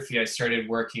choreography, I started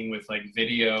working with like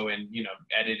video and, you know,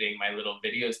 editing my little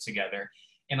videos together.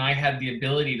 And I had the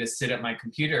ability to sit at my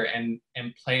computer and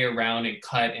play around and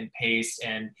cut and paste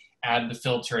and add the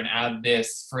filter and add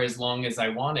this for as long as I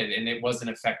wanted. And it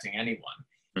wasn't affecting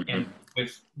anyone. And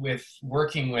with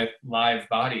working with live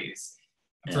bodies,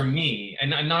 for me,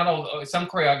 and not all, some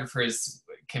choreographers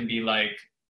can be like,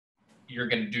 you're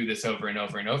going to do this over and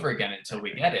over and over again until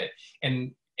we get it.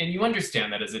 And you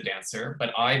understand that as a dancer,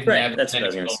 but I've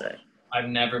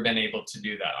never been able to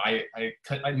do that.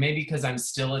 I maybe because I'm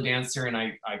still a dancer and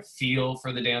I feel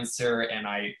for the dancer and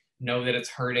I know that it's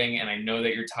hurting and I know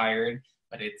that you're tired,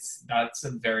 but that's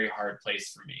a very hard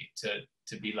place for me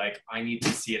to be like, I need to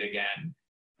see it again.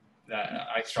 That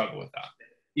I struggle with that.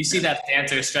 You see that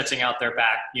dancer stretching out their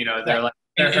back, you know, they're like,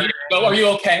 go, are you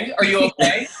okay? Are you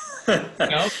okay?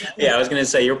 No? Yeah, I was going to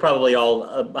say, you're probably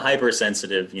all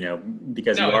hypersensitive, you know,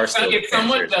 because you are still. If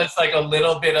someone does like a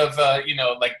little bit of, you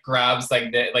know, like grabs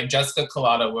like that, like Jessica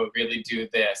Collada will really do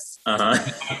this. Oh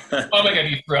my God,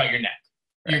 you threw out your neck.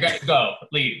 You got to go,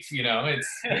 leave, you know,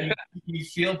 you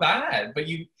feel bad, but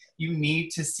you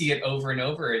need to see it over and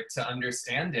over to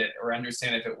understand it or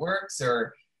understand if it works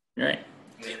or. Right.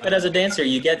 But as a dancer,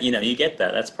 you get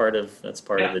that. That's part of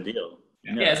the deal.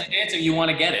 You know? Yeah, as a dancer, you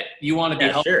want to get it. You want to be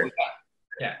helpful with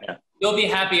that. Yeah. You'll be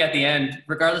happy at the end,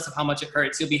 regardless of how much it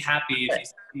hurts. You'll be happy if you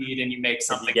succeed and you make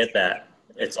something. If you get that,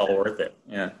 it's all worth it.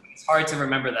 Yeah. It's hard to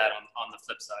remember that on the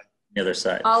flip side. The other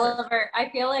side. Oliver, I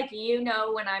feel like you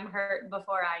know when I'm hurt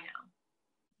before I know.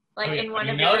 Like in one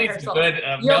of your rehearsals.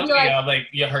 Melody, like,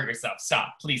 you hurt yourself.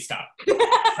 Stop. Please stop.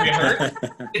 Are you hurt?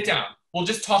 Sit down. We'll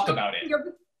just talk about it.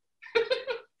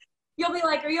 You'll be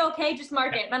like, are you okay? Just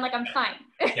mark it. And I'm like, I'm fine.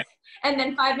 Yeah. And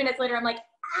then 5 minutes later, I'm like,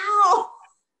 ow.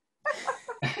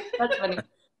 That's funny.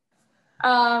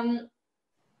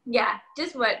 Yeah,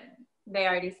 just what they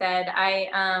already said.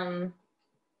 I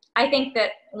think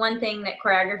that one thing that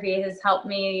choreography has helped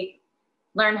me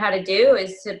learn how to do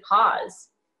is to pause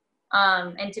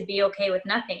and to be okay with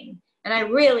nothing. And I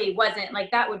really wasn't, like,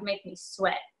 that would make me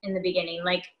sweat in the beginning.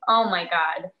 Like, oh my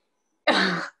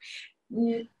God.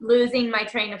 Losing my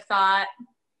train of thought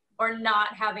or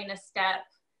not having a step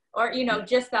or, you know,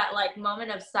 just that like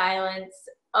moment of silence.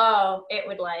 Oh, it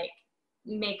would like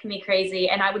make me crazy.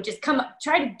 And I would just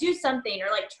try to do something or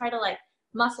like try to like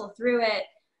muscle through it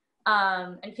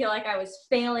and feel like I was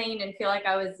failing and feel like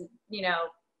I was, you know,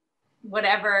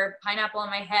 whatever, pineapple on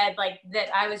my head, like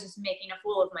that I was just making a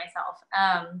fool of myself.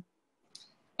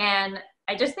 And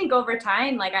I just think over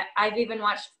time, like I've even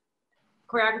watched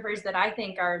choreographers that I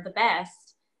think are the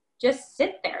best just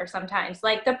sit there sometimes.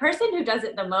 Like the person who does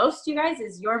it the most, you guys,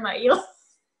 is Jorma.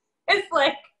 It's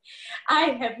like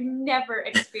I have never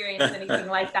experienced anything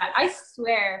like that. I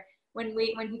swear when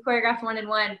he choreographed 1 and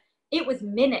 1, it was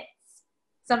minutes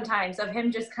sometimes of him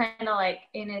just kind of like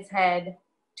in his head,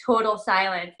 total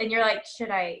silence. And you're like, should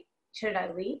I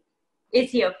leave?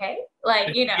 Is he okay?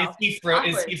 Like, you know,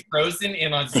 is he frozen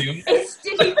in on Zoom?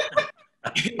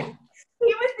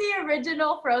 He was the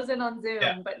original Frozen on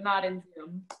Zoom, but not in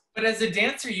Zoom. But as a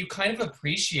dancer, you kind of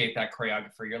appreciate that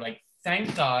choreographer. You're like,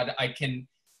 thank God I can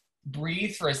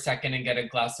breathe for a second and get a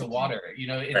glass of water. You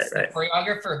know, it's the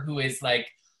choreographer who is like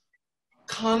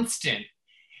constant.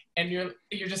 And you're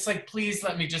just like, please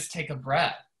let me just take a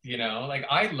breath. You know, like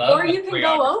I love. Or you can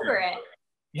go over it.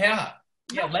 Yeah.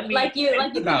 Yeah, let me like you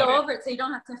can go over it so you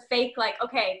don't have to fake like,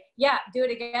 okay, yeah, do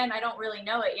it again. I don't really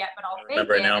know it yet, but I'll fake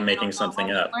remember it. Now I'm making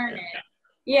something up.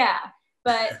 Yeah.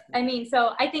 But I mean,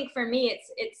 so I think for me,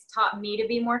 it's taught me to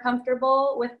be more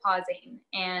comfortable with pausing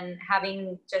and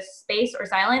having just space or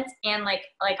silence. And like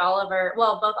Oliver,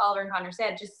 well, both Oliver and Connor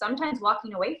said, just sometimes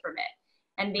walking away from it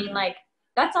and being like,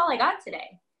 that's all I got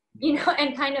today, you know,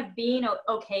 and kind of being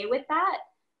okay with that.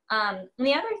 And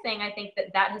the other thing I think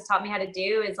that has taught me how to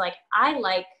do is like, I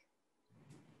like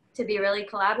to be really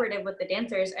collaborative with the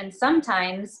dancers. And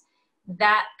sometimes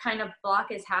that kind of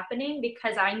block is happening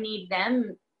because I need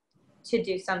them to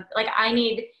do something. Like I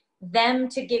need them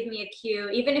to give me a cue,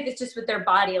 even if it's just with their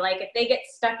body. Like if they get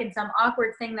stuck in some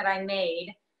awkward thing that I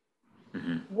made,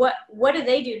 what do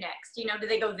they do next? You know, do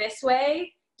they go this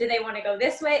way? Do they want to go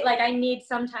this way? Like, I need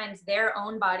sometimes their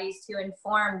own bodies to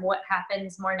inform what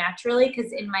happens more naturally,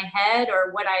 because in my head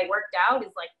or what I worked out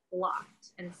is like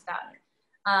blocked and stuck.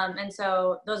 And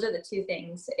so those are the two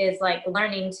things, is like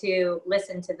learning to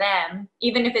listen to them,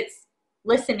 even if it's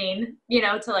listening, you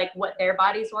know, to like what their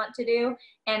bodies want to do,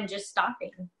 and just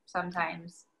stopping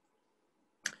sometimes.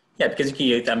 Yeah, because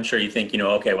I'm sure you think, you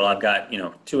know, okay, well, I've got,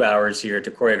 2 hours here to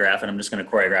choreograph, and I'm just going to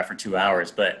choreograph for 2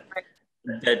 hours. But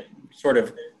that sort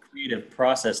of creative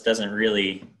process doesn't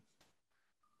really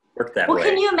work that way. Well,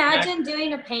 can you imagine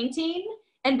doing a painting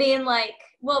and being like,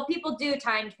 well, people do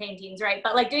timed paintings, right?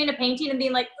 But like doing a painting and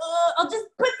being like, oh, I'll just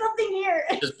put something here.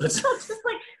 I'll just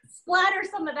like splatter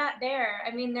some of that there.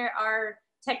 I mean, there are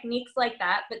techniques like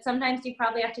that, but sometimes you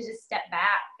probably have to just step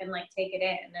back and like take it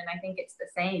in. And I think it's the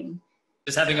same.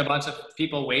 Just having a bunch of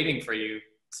people waiting for you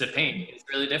to paint is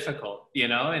really difficult, you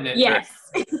know? And it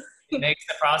makes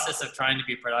the process of trying to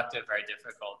be productive very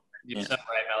difficult. You're so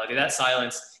right, Melody. That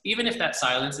silence, even if that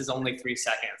silence is only 3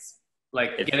 seconds,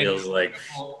 like it feels like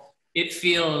it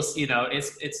feels, you know,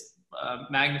 it's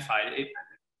magnified.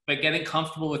 But getting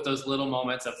comfortable with those little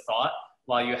moments of thought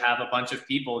while you have a bunch of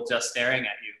people just staring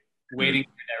at you, waiting for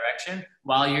direction,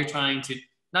 while you're trying to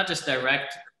not just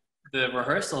direct the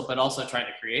rehearsal, but also trying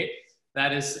to create.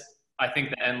 That is, I think,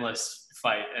 the endless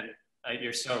fight. And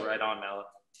you're so right on, Mel.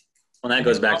 Well, that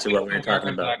goes back to what we were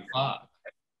talking about.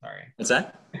 Sorry. What's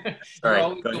that? We're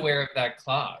always aware of that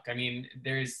clock. I mean,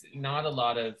 there's not a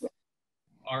lot of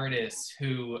artists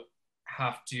who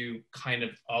have to kind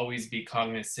of always be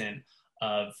cognizant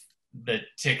of the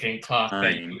ticking clock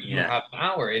that you have an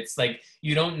hour. It's like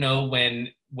you don't know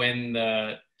when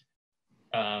the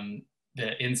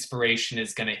inspiration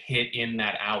is going to hit in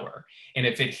that hour. And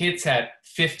if it hits at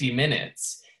 50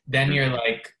 minutes, then you're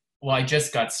like, well, I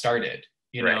just got started.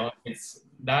 You know, it's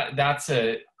that's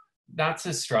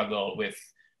a struggle with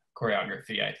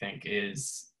choreography, I think,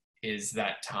 is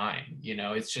that time. You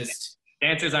know, it's just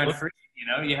dancers aren't free, you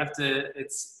know, you have to,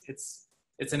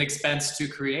 it's an expense to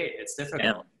create. It's difficult.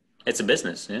 Yeah. It's a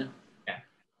business. Yeah.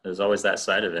 There's always that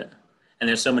side of it. And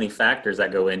there's so many factors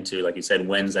that go into, like you said,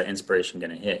 when's that inspiration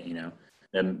going to hit, you know,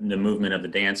 the movement of the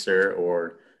dancer,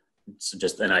 or it's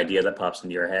just an idea that pops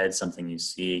into your head, something you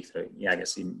see. So I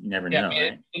guess you never know.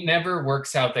 Right? It never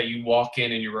works out that you walk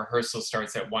in and your rehearsal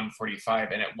starts at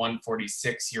 1:45 and at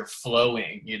 1:46 you're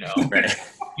flowing, you know. Right.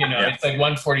 You know, it's like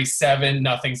 1:47,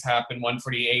 nothing's happened.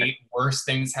 1:48, worse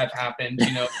things have happened,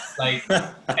 you know, like,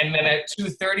 and then at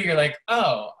 2:30 you're like,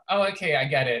 oh, okay, I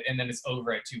get it. And then it's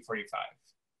over at 2:45.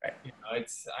 Right. You know,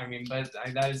 that's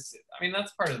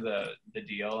part of the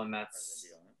deal, and that's,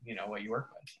 you know, what you work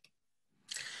with.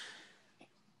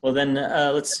 Well, then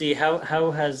let's see. How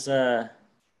has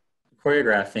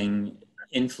choreographing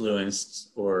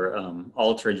influenced or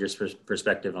altered your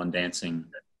perspective on dancing,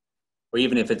 or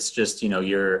even if it's just, you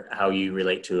know, how you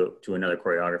relate to another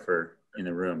choreographer in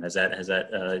the room? Has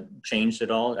that changed at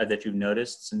all that you've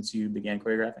noticed since you began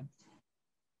choreographing?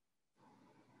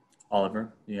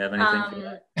 Oliver, do you have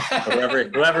anything?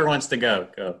 Whoever wants to go.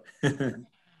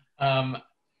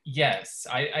 Yes,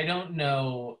 I don't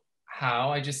know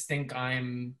how. I just think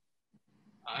I'm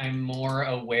more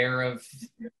aware of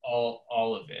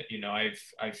all of it. You know,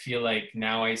 I feel like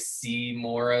now I see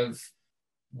more of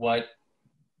what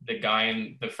the guy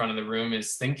in the front of the room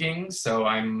is thinking. So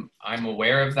I'm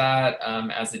aware of that.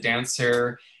 As a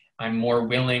dancer, I'm more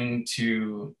willing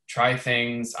to try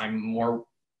things. I'm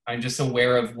just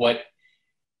aware of what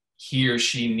he or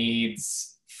she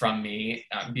needs from me.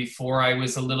 Before, I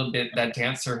was a little bit that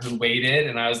dancer who waited,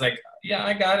 and I was like, yeah,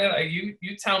 I got it. You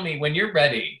tell me when you're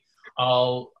ready.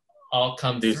 I'll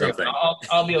come do through. Something.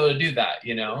 I'll be able to do that,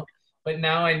 you know. But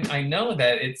now I know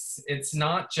that it's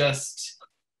not just,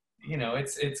 you know,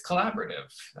 it's collaborative.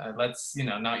 Let's, you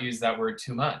know, not use that word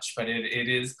too much, but it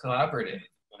is collaborative,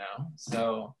 you know.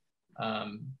 So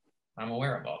I'm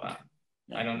aware of all that.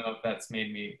 I don't know if that's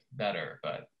made me better,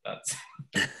 but that's.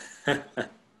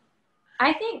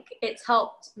 I think it's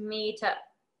helped me to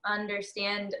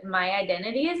understand my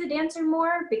identity as a dancer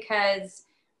more, because,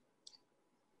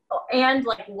 and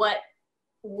like what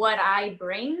I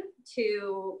bring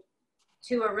to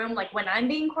a room, like when I'm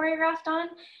being choreographed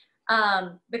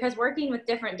on, because working with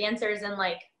different dancers and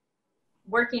like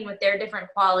working with their different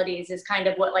qualities is kind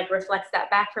of what like reflects that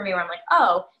back for me, where I'm like,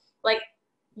 oh, like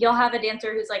you'll have a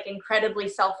dancer who's like incredibly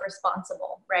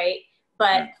self-responsible, right?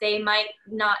 But they might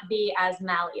not be as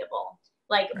malleable,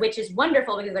 like, which is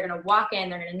wonderful because they're going to walk in,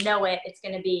 they're going to know it, it's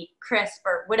going to be crisp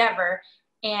or whatever.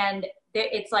 And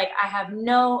it's like, I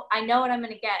know what I'm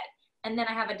going to get. And then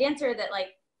I have a dancer that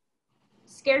like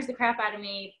scares the crap out of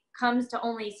me, comes to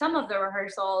only some of the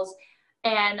rehearsals,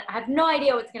 and I have no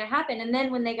idea what's going to happen. And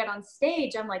then when they get on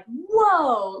stage, I'm like,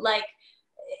 whoa, like,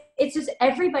 it's just,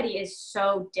 everybody is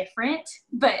so different,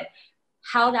 but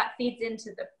how that feeds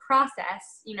into the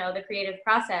process, you know, the creative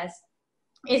process,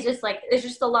 is just like, there's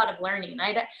just a lot of learning.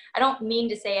 I don't mean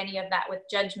to say any of that with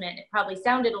judgment. It probably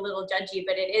sounded a little judgy,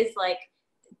 but it is like,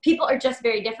 people are just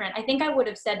very different. I think I would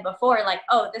have said before, like,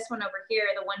 oh, this one over here,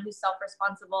 the one who's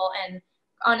self-responsible and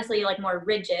honestly like more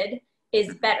rigid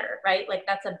is better, right? Like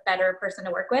that's a better person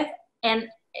to work with. And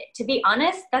to be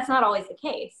honest, that's not always the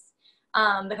case,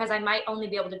 because I might only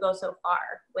be able to go so far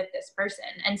with this person.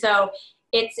 And so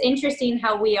it's interesting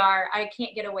how I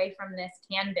can't get away from this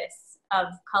canvas of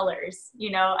colors.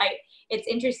 You know, it's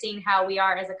interesting how we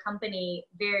are as a company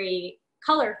very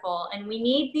colorful, and we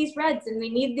need these reds and we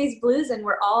need these blues, and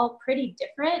we're all pretty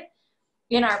different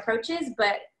in our approaches,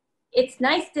 but it's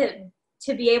nice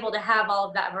to be able to have all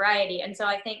of that variety. And so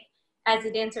I think as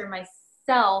a dancer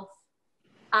myself,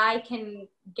 I can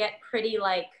get pretty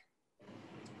like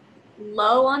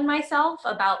low on myself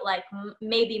about like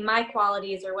maybe my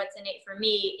qualities or what's innate for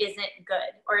me isn't good,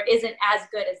 or it isn't as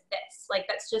good as this. Like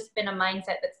that's just been a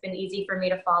mindset that's been easy for me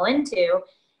to fall into.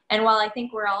 And while I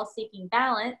think we're all seeking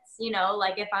balance, you know,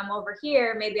 like if I'm over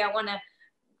here, maybe I want to,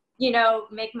 you know,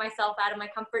 make myself out of my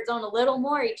comfort zone a little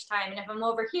more each time. And if I'm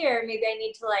over here, maybe I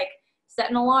need to like set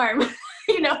an alarm,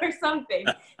 you know, or something.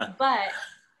 But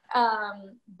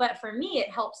for me, it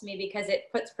helps me because it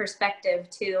puts perspective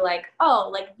to like, oh,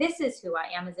 like this is who I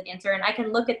am as a dancer. And I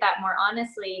can look at that more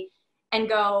honestly and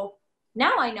go,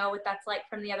 now I know what that's like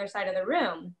from the other side of the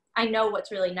room. I know what's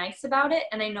really nice about it,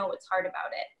 and I know what's hard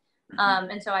about it.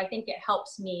 And so I think it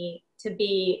helps me to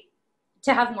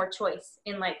have more choice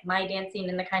in like my dancing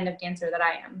and the kind of dancer that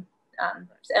I am,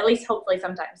 at least hopefully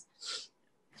sometimes.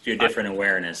 It's your different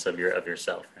awareness of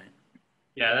yourself, right?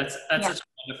 Yeah, that's such a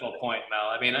wonderful point, Mel.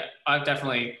 I mean, I've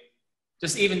definitely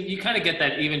just even, you kind of get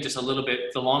that even just a little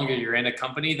bit, the longer you're in a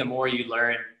company, the more you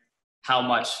learn how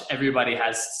much everybody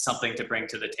has something to bring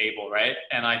to the table, right?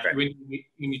 And when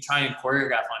you try and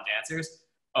choreograph on dancers,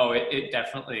 it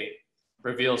definitely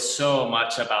reveals so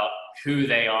much about who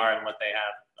they are and what they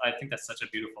have. I think that's such a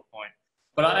beautiful point.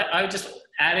 But I just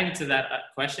adding to that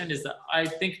question is that I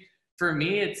think for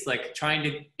me, it's like trying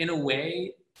to, in a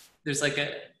way, there's like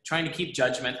trying to keep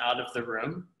judgment out of the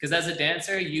room. Because as a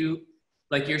dancer,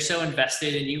 you're so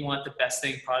invested and you want the best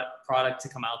product to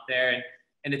come out there.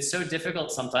 And it's so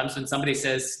difficult sometimes when somebody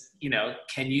says, you know,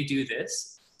 can you do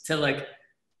this? To like,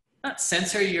 not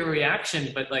censor your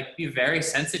reaction, but like be very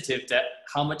sensitive to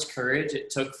how much courage it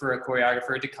took for a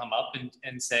choreographer to come up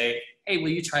and say, hey, will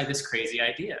you try this crazy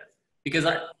idea? Because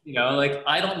I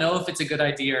don't know if it's a good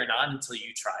idea or not until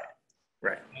you try it.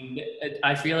 Right. And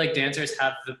I feel like dancers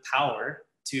have the power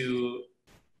to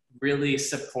really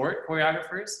support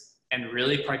choreographers and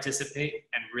really participate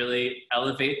and really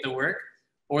elevate the work,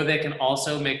 or they can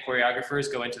also make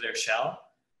choreographers go into their shell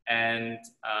and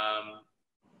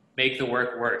make the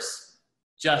work worse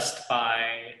just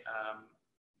by,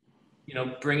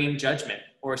 bringing judgment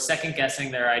or second guessing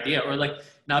their idea, or like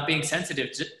not being sensitive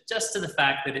just to the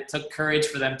fact that it took courage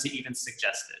for them to even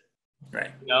suggest it.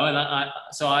 Right. You know, and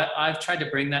I've tried to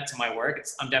bring that to my work.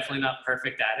 I'm definitely not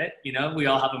perfect at it. You know, we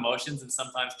all have emotions, and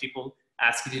sometimes people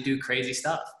ask you to do crazy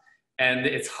stuff, and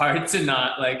it's hard to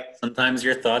not like. Sometimes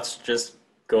your thoughts just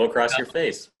go across your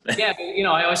face. Yeah, but,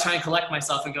 I always try and collect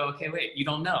myself and go, okay, wait, you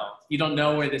don't know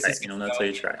where this is going to go. You don't know until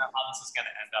you try. How this is going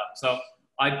to end up. So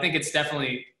I think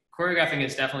choreographing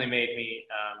has definitely made me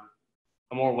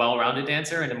a more well-rounded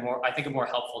dancer and a more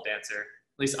helpful dancer.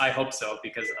 At least I hope so,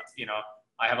 because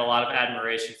I have a lot of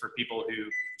admiration for people who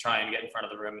try and get in front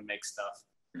of the room and make stuff.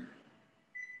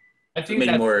 I think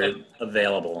maybe more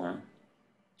available, huh?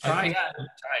 Try.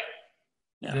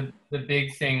 Yeah. The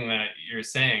big thing that you're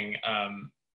saying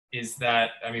is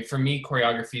that, I mean, for me,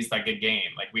 choreography is like a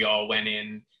game. Like we all went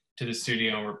in to the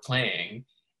studio and we're playing,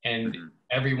 and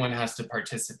everyone has to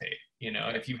participate.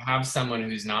 If you have someone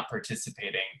who's not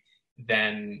participating,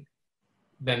 then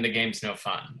the game's no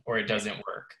fun, or it doesn't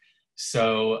work.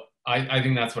 So I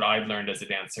think that's what I've learned as a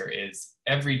dancer is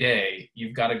every day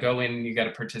you've got to go in, you got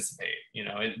to participate.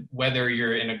 Whether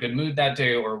you're in a good mood that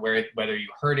day or whether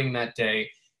you're hurting that day,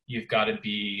 you've got to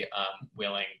be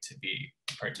willing to be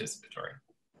participatory.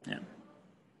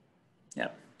 Yeah,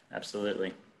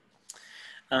 absolutely.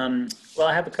 Well,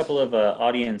 I have a couple of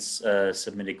audience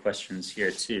submitted questions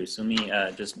here too. So let me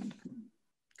just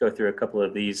go through a couple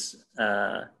of these.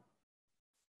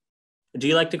 Do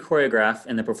you like to choreograph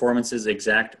in the performance's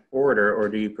exact order, or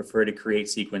do you prefer to create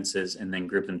sequences and then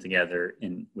group them together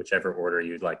in whichever order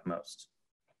you'd like most?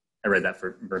 I read that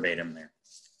for verbatim there.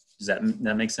 Does that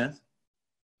make sense?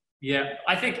 Yeah,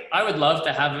 I think I would love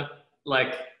to have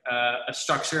like a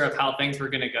structure of how things were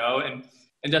going to go and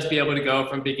just be able to go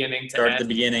from beginning to Start end. at the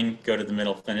beginning, go to the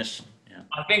middle, finish. Yeah.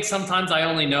 I think sometimes I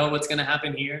only know what's going to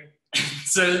happen here.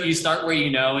 So you start where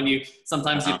you know, and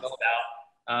sometimes you build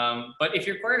out. But if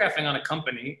you're choreographing on a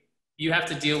company, you have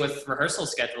to deal with rehearsal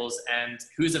schedules and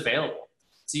who's available.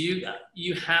 So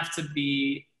you have to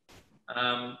be,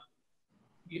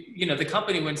 the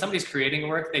company, when somebody's creating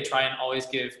work, they try and always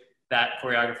give that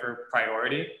choreographer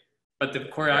priority. But the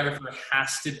choreographer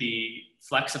has to be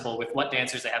flexible with what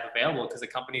dancers they have available, because the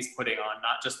company's putting on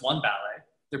not just one ballet,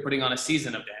 they're putting on a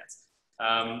season of dance.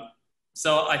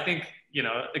 So I think,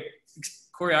 the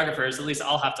choreographers, at least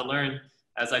I'll have to learn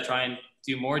as I try and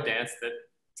do more dance,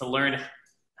 to learn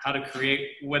how to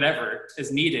create whatever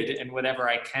is needed and whatever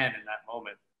I can in that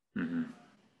moment. Mm-hmm.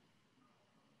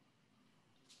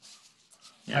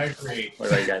 Yeah. I agree. What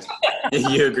about you guys?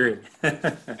 You agree?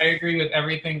 I agree with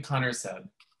everything Connor said.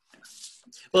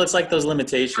 Well, it's like those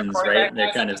limitations, right?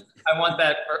 They're kind of. I want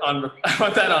that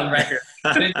on record.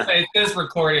 It is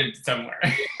recorded somewhere.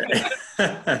 You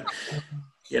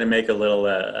got to make a little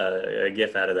a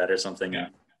GIF out of that or something. Yeah.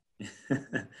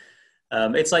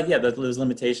 It's like, those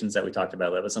limitations that we talked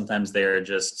about, but sometimes they're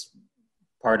just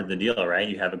part of the deal, right?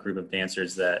 You have a group of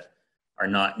dancers that are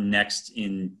not next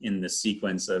in the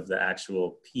sequence of the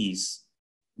actual piece,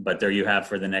 but there you have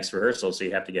for the next rehearsal. So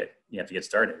you have to get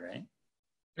started, right?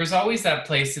 There's always that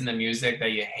place in the music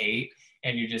that you hate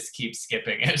and you just keep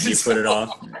skipping it. You put it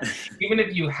off. Even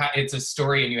if it's a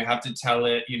story and you have to tell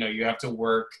it, you have to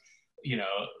work,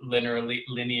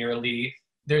 linearly.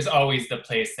 There's always the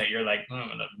place that you're like,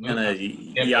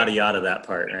 yada yada that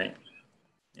part, right?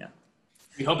 Yeah.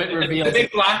 We hope it reveals the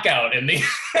big blackout in the.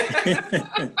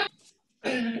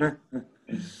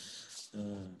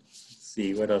 Let's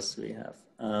see, what else do we have?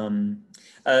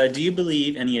 Do you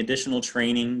believe any additional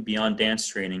training beyond dance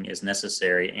training is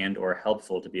necessary and or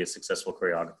helpful to be a successful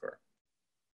choreographer?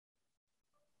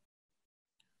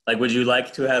 Like, would you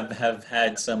like to have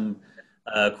had some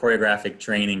choreographic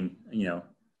training?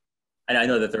 And I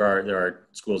know that there are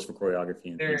schools for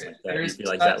choreography and things like that. You feel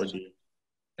like that would be?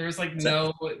 There's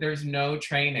no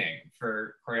training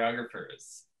for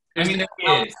choreographers. I mean,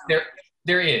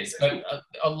 there is, but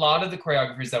a lot of the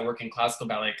choreographers that work in classical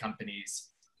ballet companies,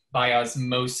 by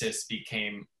osmosis,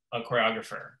 became a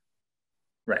choreographer.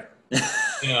 Right.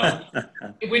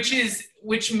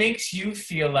 Which makes you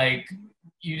feel like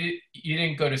you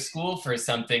didn't go to school for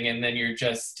something, and then you're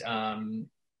just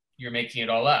you're making it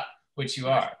all up, which you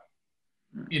are.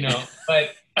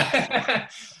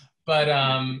 But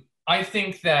I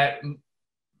think that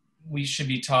we should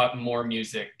be taught more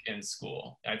music in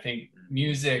school. I think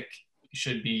music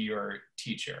should be your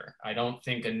teacher. I don't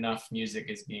think enough music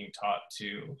is being taught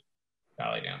to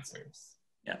ballet dancers.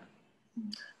 Yeah,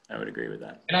 I would agree with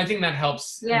that. And I think that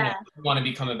helps. Yeah. If you want to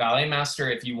become a ballet master,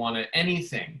 if you want to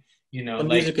anything,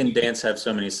 music and dance have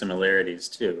so many similarities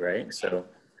too, right? So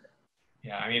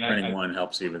yeah, I mean, learning one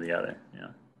helps you with the other.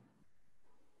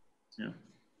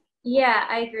 Yeah,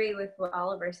 I agree with what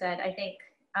Oliver said. I think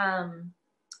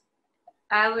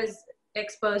I was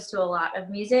exposed to a lot of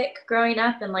music growing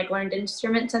up and learned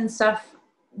instruments and stuff,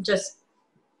 just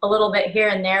a little bit here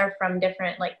and there from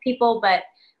different people. But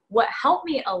what helped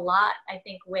me a lot, I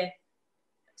think,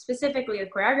 specifically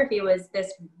with choreography, was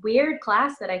this weird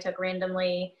class that I took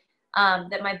randomly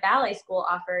that my ballet school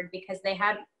offered, because they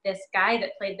had this guy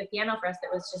that played the piano for us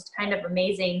that was just kind of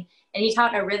amazing, and he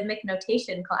taught a rhythmic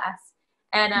notation class.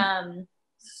 And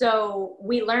so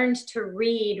we learned to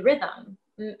read rhythm.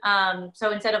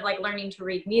 So instead of learning to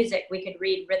read music, we could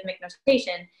read rhythmic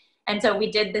notation. And so we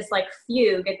did this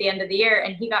fugue at the end of the year,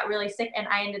 and he got really sick, and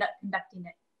I ended up conducting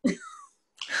it.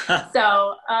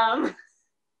 So,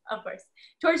 of course,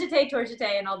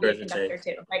 torchete, and I'll be a conductor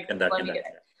too. Let me do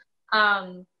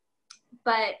it.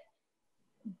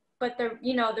 But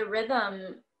the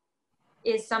rhythm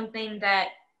is something that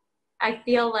I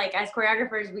feel like as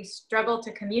choreographers, we struggle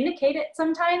to communicate it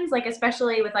sometimes,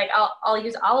 especially with I'll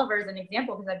use Oliver as an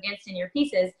example because I've danced in your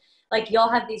pieces. You'll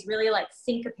have these really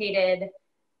syncopated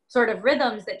sort of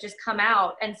rhythms that just come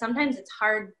out, and sometimes it's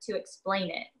hard to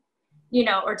explain it,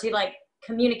 or to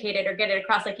communicate it or get it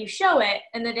across. You show it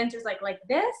and the dancer's like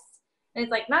this, and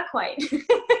it's not quite.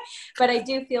 But I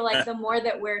do feel the more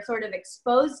that we're sort of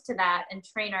exposed to that and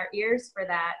train our ears for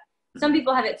that, some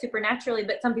people have it supernaturally,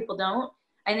 but some people don't.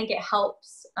 I think it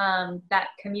helps that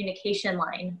communication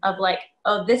line of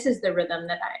oh, this is the rhythm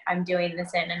that I'm doing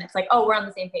this in. And it's oh, we're on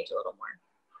the same page a little more.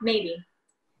 Maybe.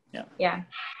 Yeah. Yeah.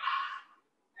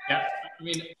 I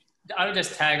mean, I would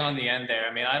just tag on the end there.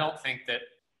 I mean, I don't think that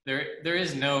there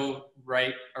is no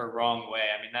right or wrong way.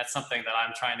 I mean, that's something that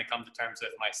I'm trying to come to terms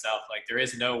with myself. Like, there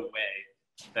is no way,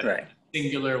 that Right.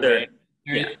 singular way.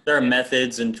 There are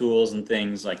methods and tools and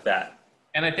things like that.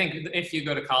 And I think if you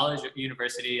go to college or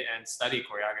university and study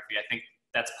choreography, I think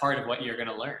that's part of what you're going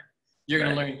to learn. You're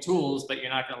going to learn tools, but you're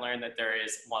not going to learn that there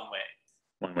is one way.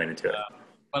 One way to do it.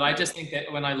 But I just think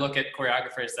that when I look at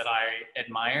choreographers that I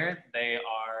admire, they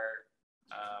are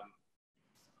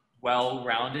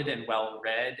well-rounded and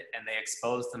well-read, and they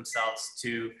expose themselves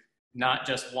to not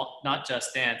just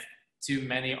dance, to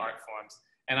many art forms.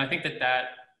 And I think that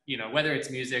you know, whether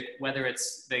it's music, whether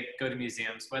it's they go to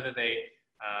museums, whether they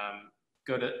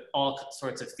go to all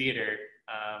sorts of theater,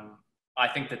 I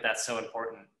think that that's so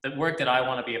important. The work that I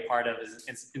want to be a part of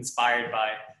is inspired by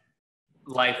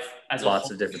life as lots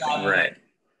of different things, right?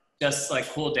 Just like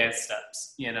cool dance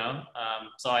steps, you know?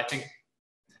 So I think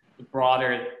the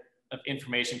broader of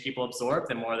information people absorb,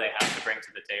 the more they have to bring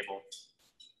to the table.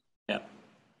 Yeah,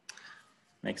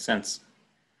 makes sense.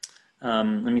 Let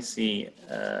me see,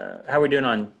 how are we doing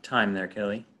on time there,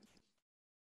 Kelly?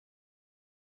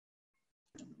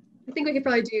 I think we could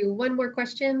probably do one more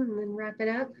question and then wrap it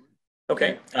up.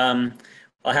 Okay, I'll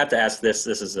have to ask this.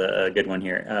 This is a good one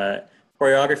here.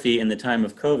 Choreography in the time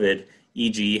of COVID,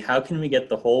 e.g., how can we get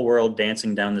the whole world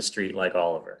dancing down the street like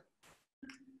Oliver?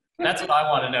 That's what I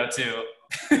want to know too.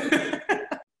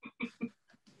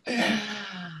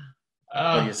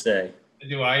 What do you say?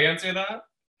 Do I answer that?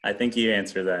 I think you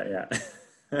answer that,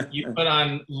 yeah. You put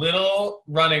on little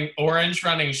orange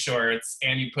running shorts,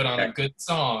 and you put on a good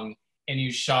song, and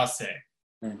you chasse.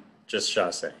 Just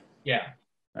chasse. Yeah.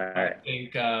 All right. I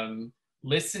think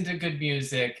listen to good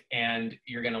music, and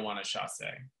you're going to want to chasse.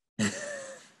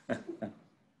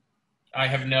 I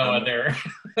have no other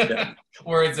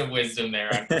words of wisdom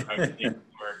there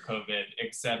for COVID,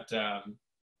 except, I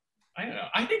don't know.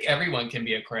 I think everyone can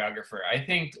be a choreographer. I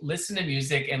think listen to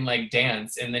music and like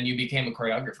dance, and then you became a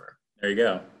choreographer. There you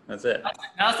go. That's it.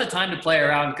 Now's the time to play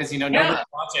around because, you know, nobody's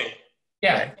watching.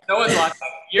 Yeah. Right. No one's watching.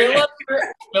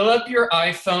 Fill up your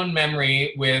iPhone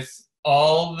memory with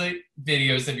all the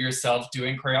videos of yourself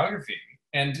doing choreography.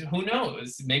 And who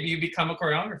knows? Maybe you become a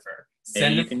choreographer.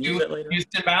 Send it to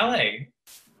Houston Ballet.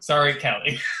 Sorry,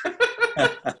 Kelly.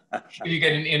 You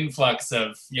get an influx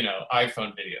of, you know,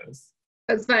 iPhone videos.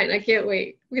 That's fine. I can't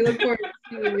wait. We look forward to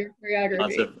seeing your choreography.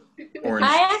 Lots of orange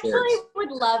I actually shorts.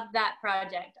 would love that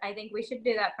project. I think we should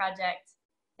do that project.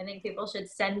 I think people should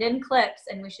send in clips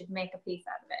and we should make a piece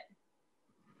out of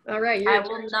it. All right. I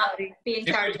will not be in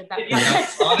charge of that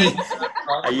project.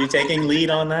 Are you taking lead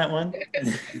on that one?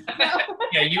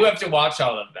 Yeah, you have to watch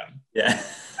all of them. Yeah.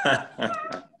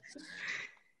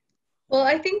 Well,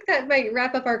 I think that might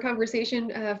wrap up our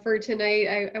conversation for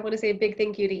tonight. I want to say a big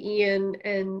thank you to Ian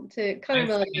and to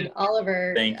Connor and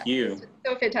Oliver. Thank you. It's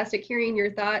so fantastic hearing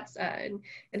your thoughts and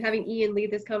having Ian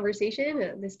lead this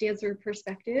conversation, this dancer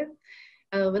perspective.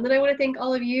 And then I want to thank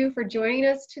all of you for joining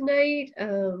us tonight.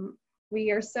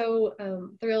 We are so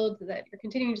thrilled that you're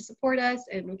continuing to support us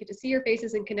and we get to see your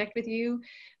faces and connect with you.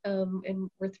 And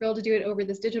we're thrilled to do it over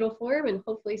this digital form, and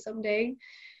hopefully someday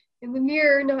in the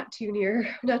near, not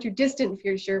too distant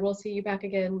future, we'll see you back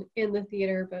again in the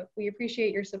theater. But we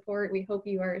appreciate your support. We hope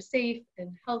you are safe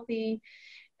and healthy,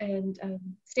 and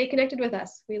stay connected with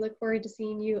us. We look forward to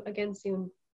seeing you again soon.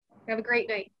 Have a great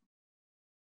night.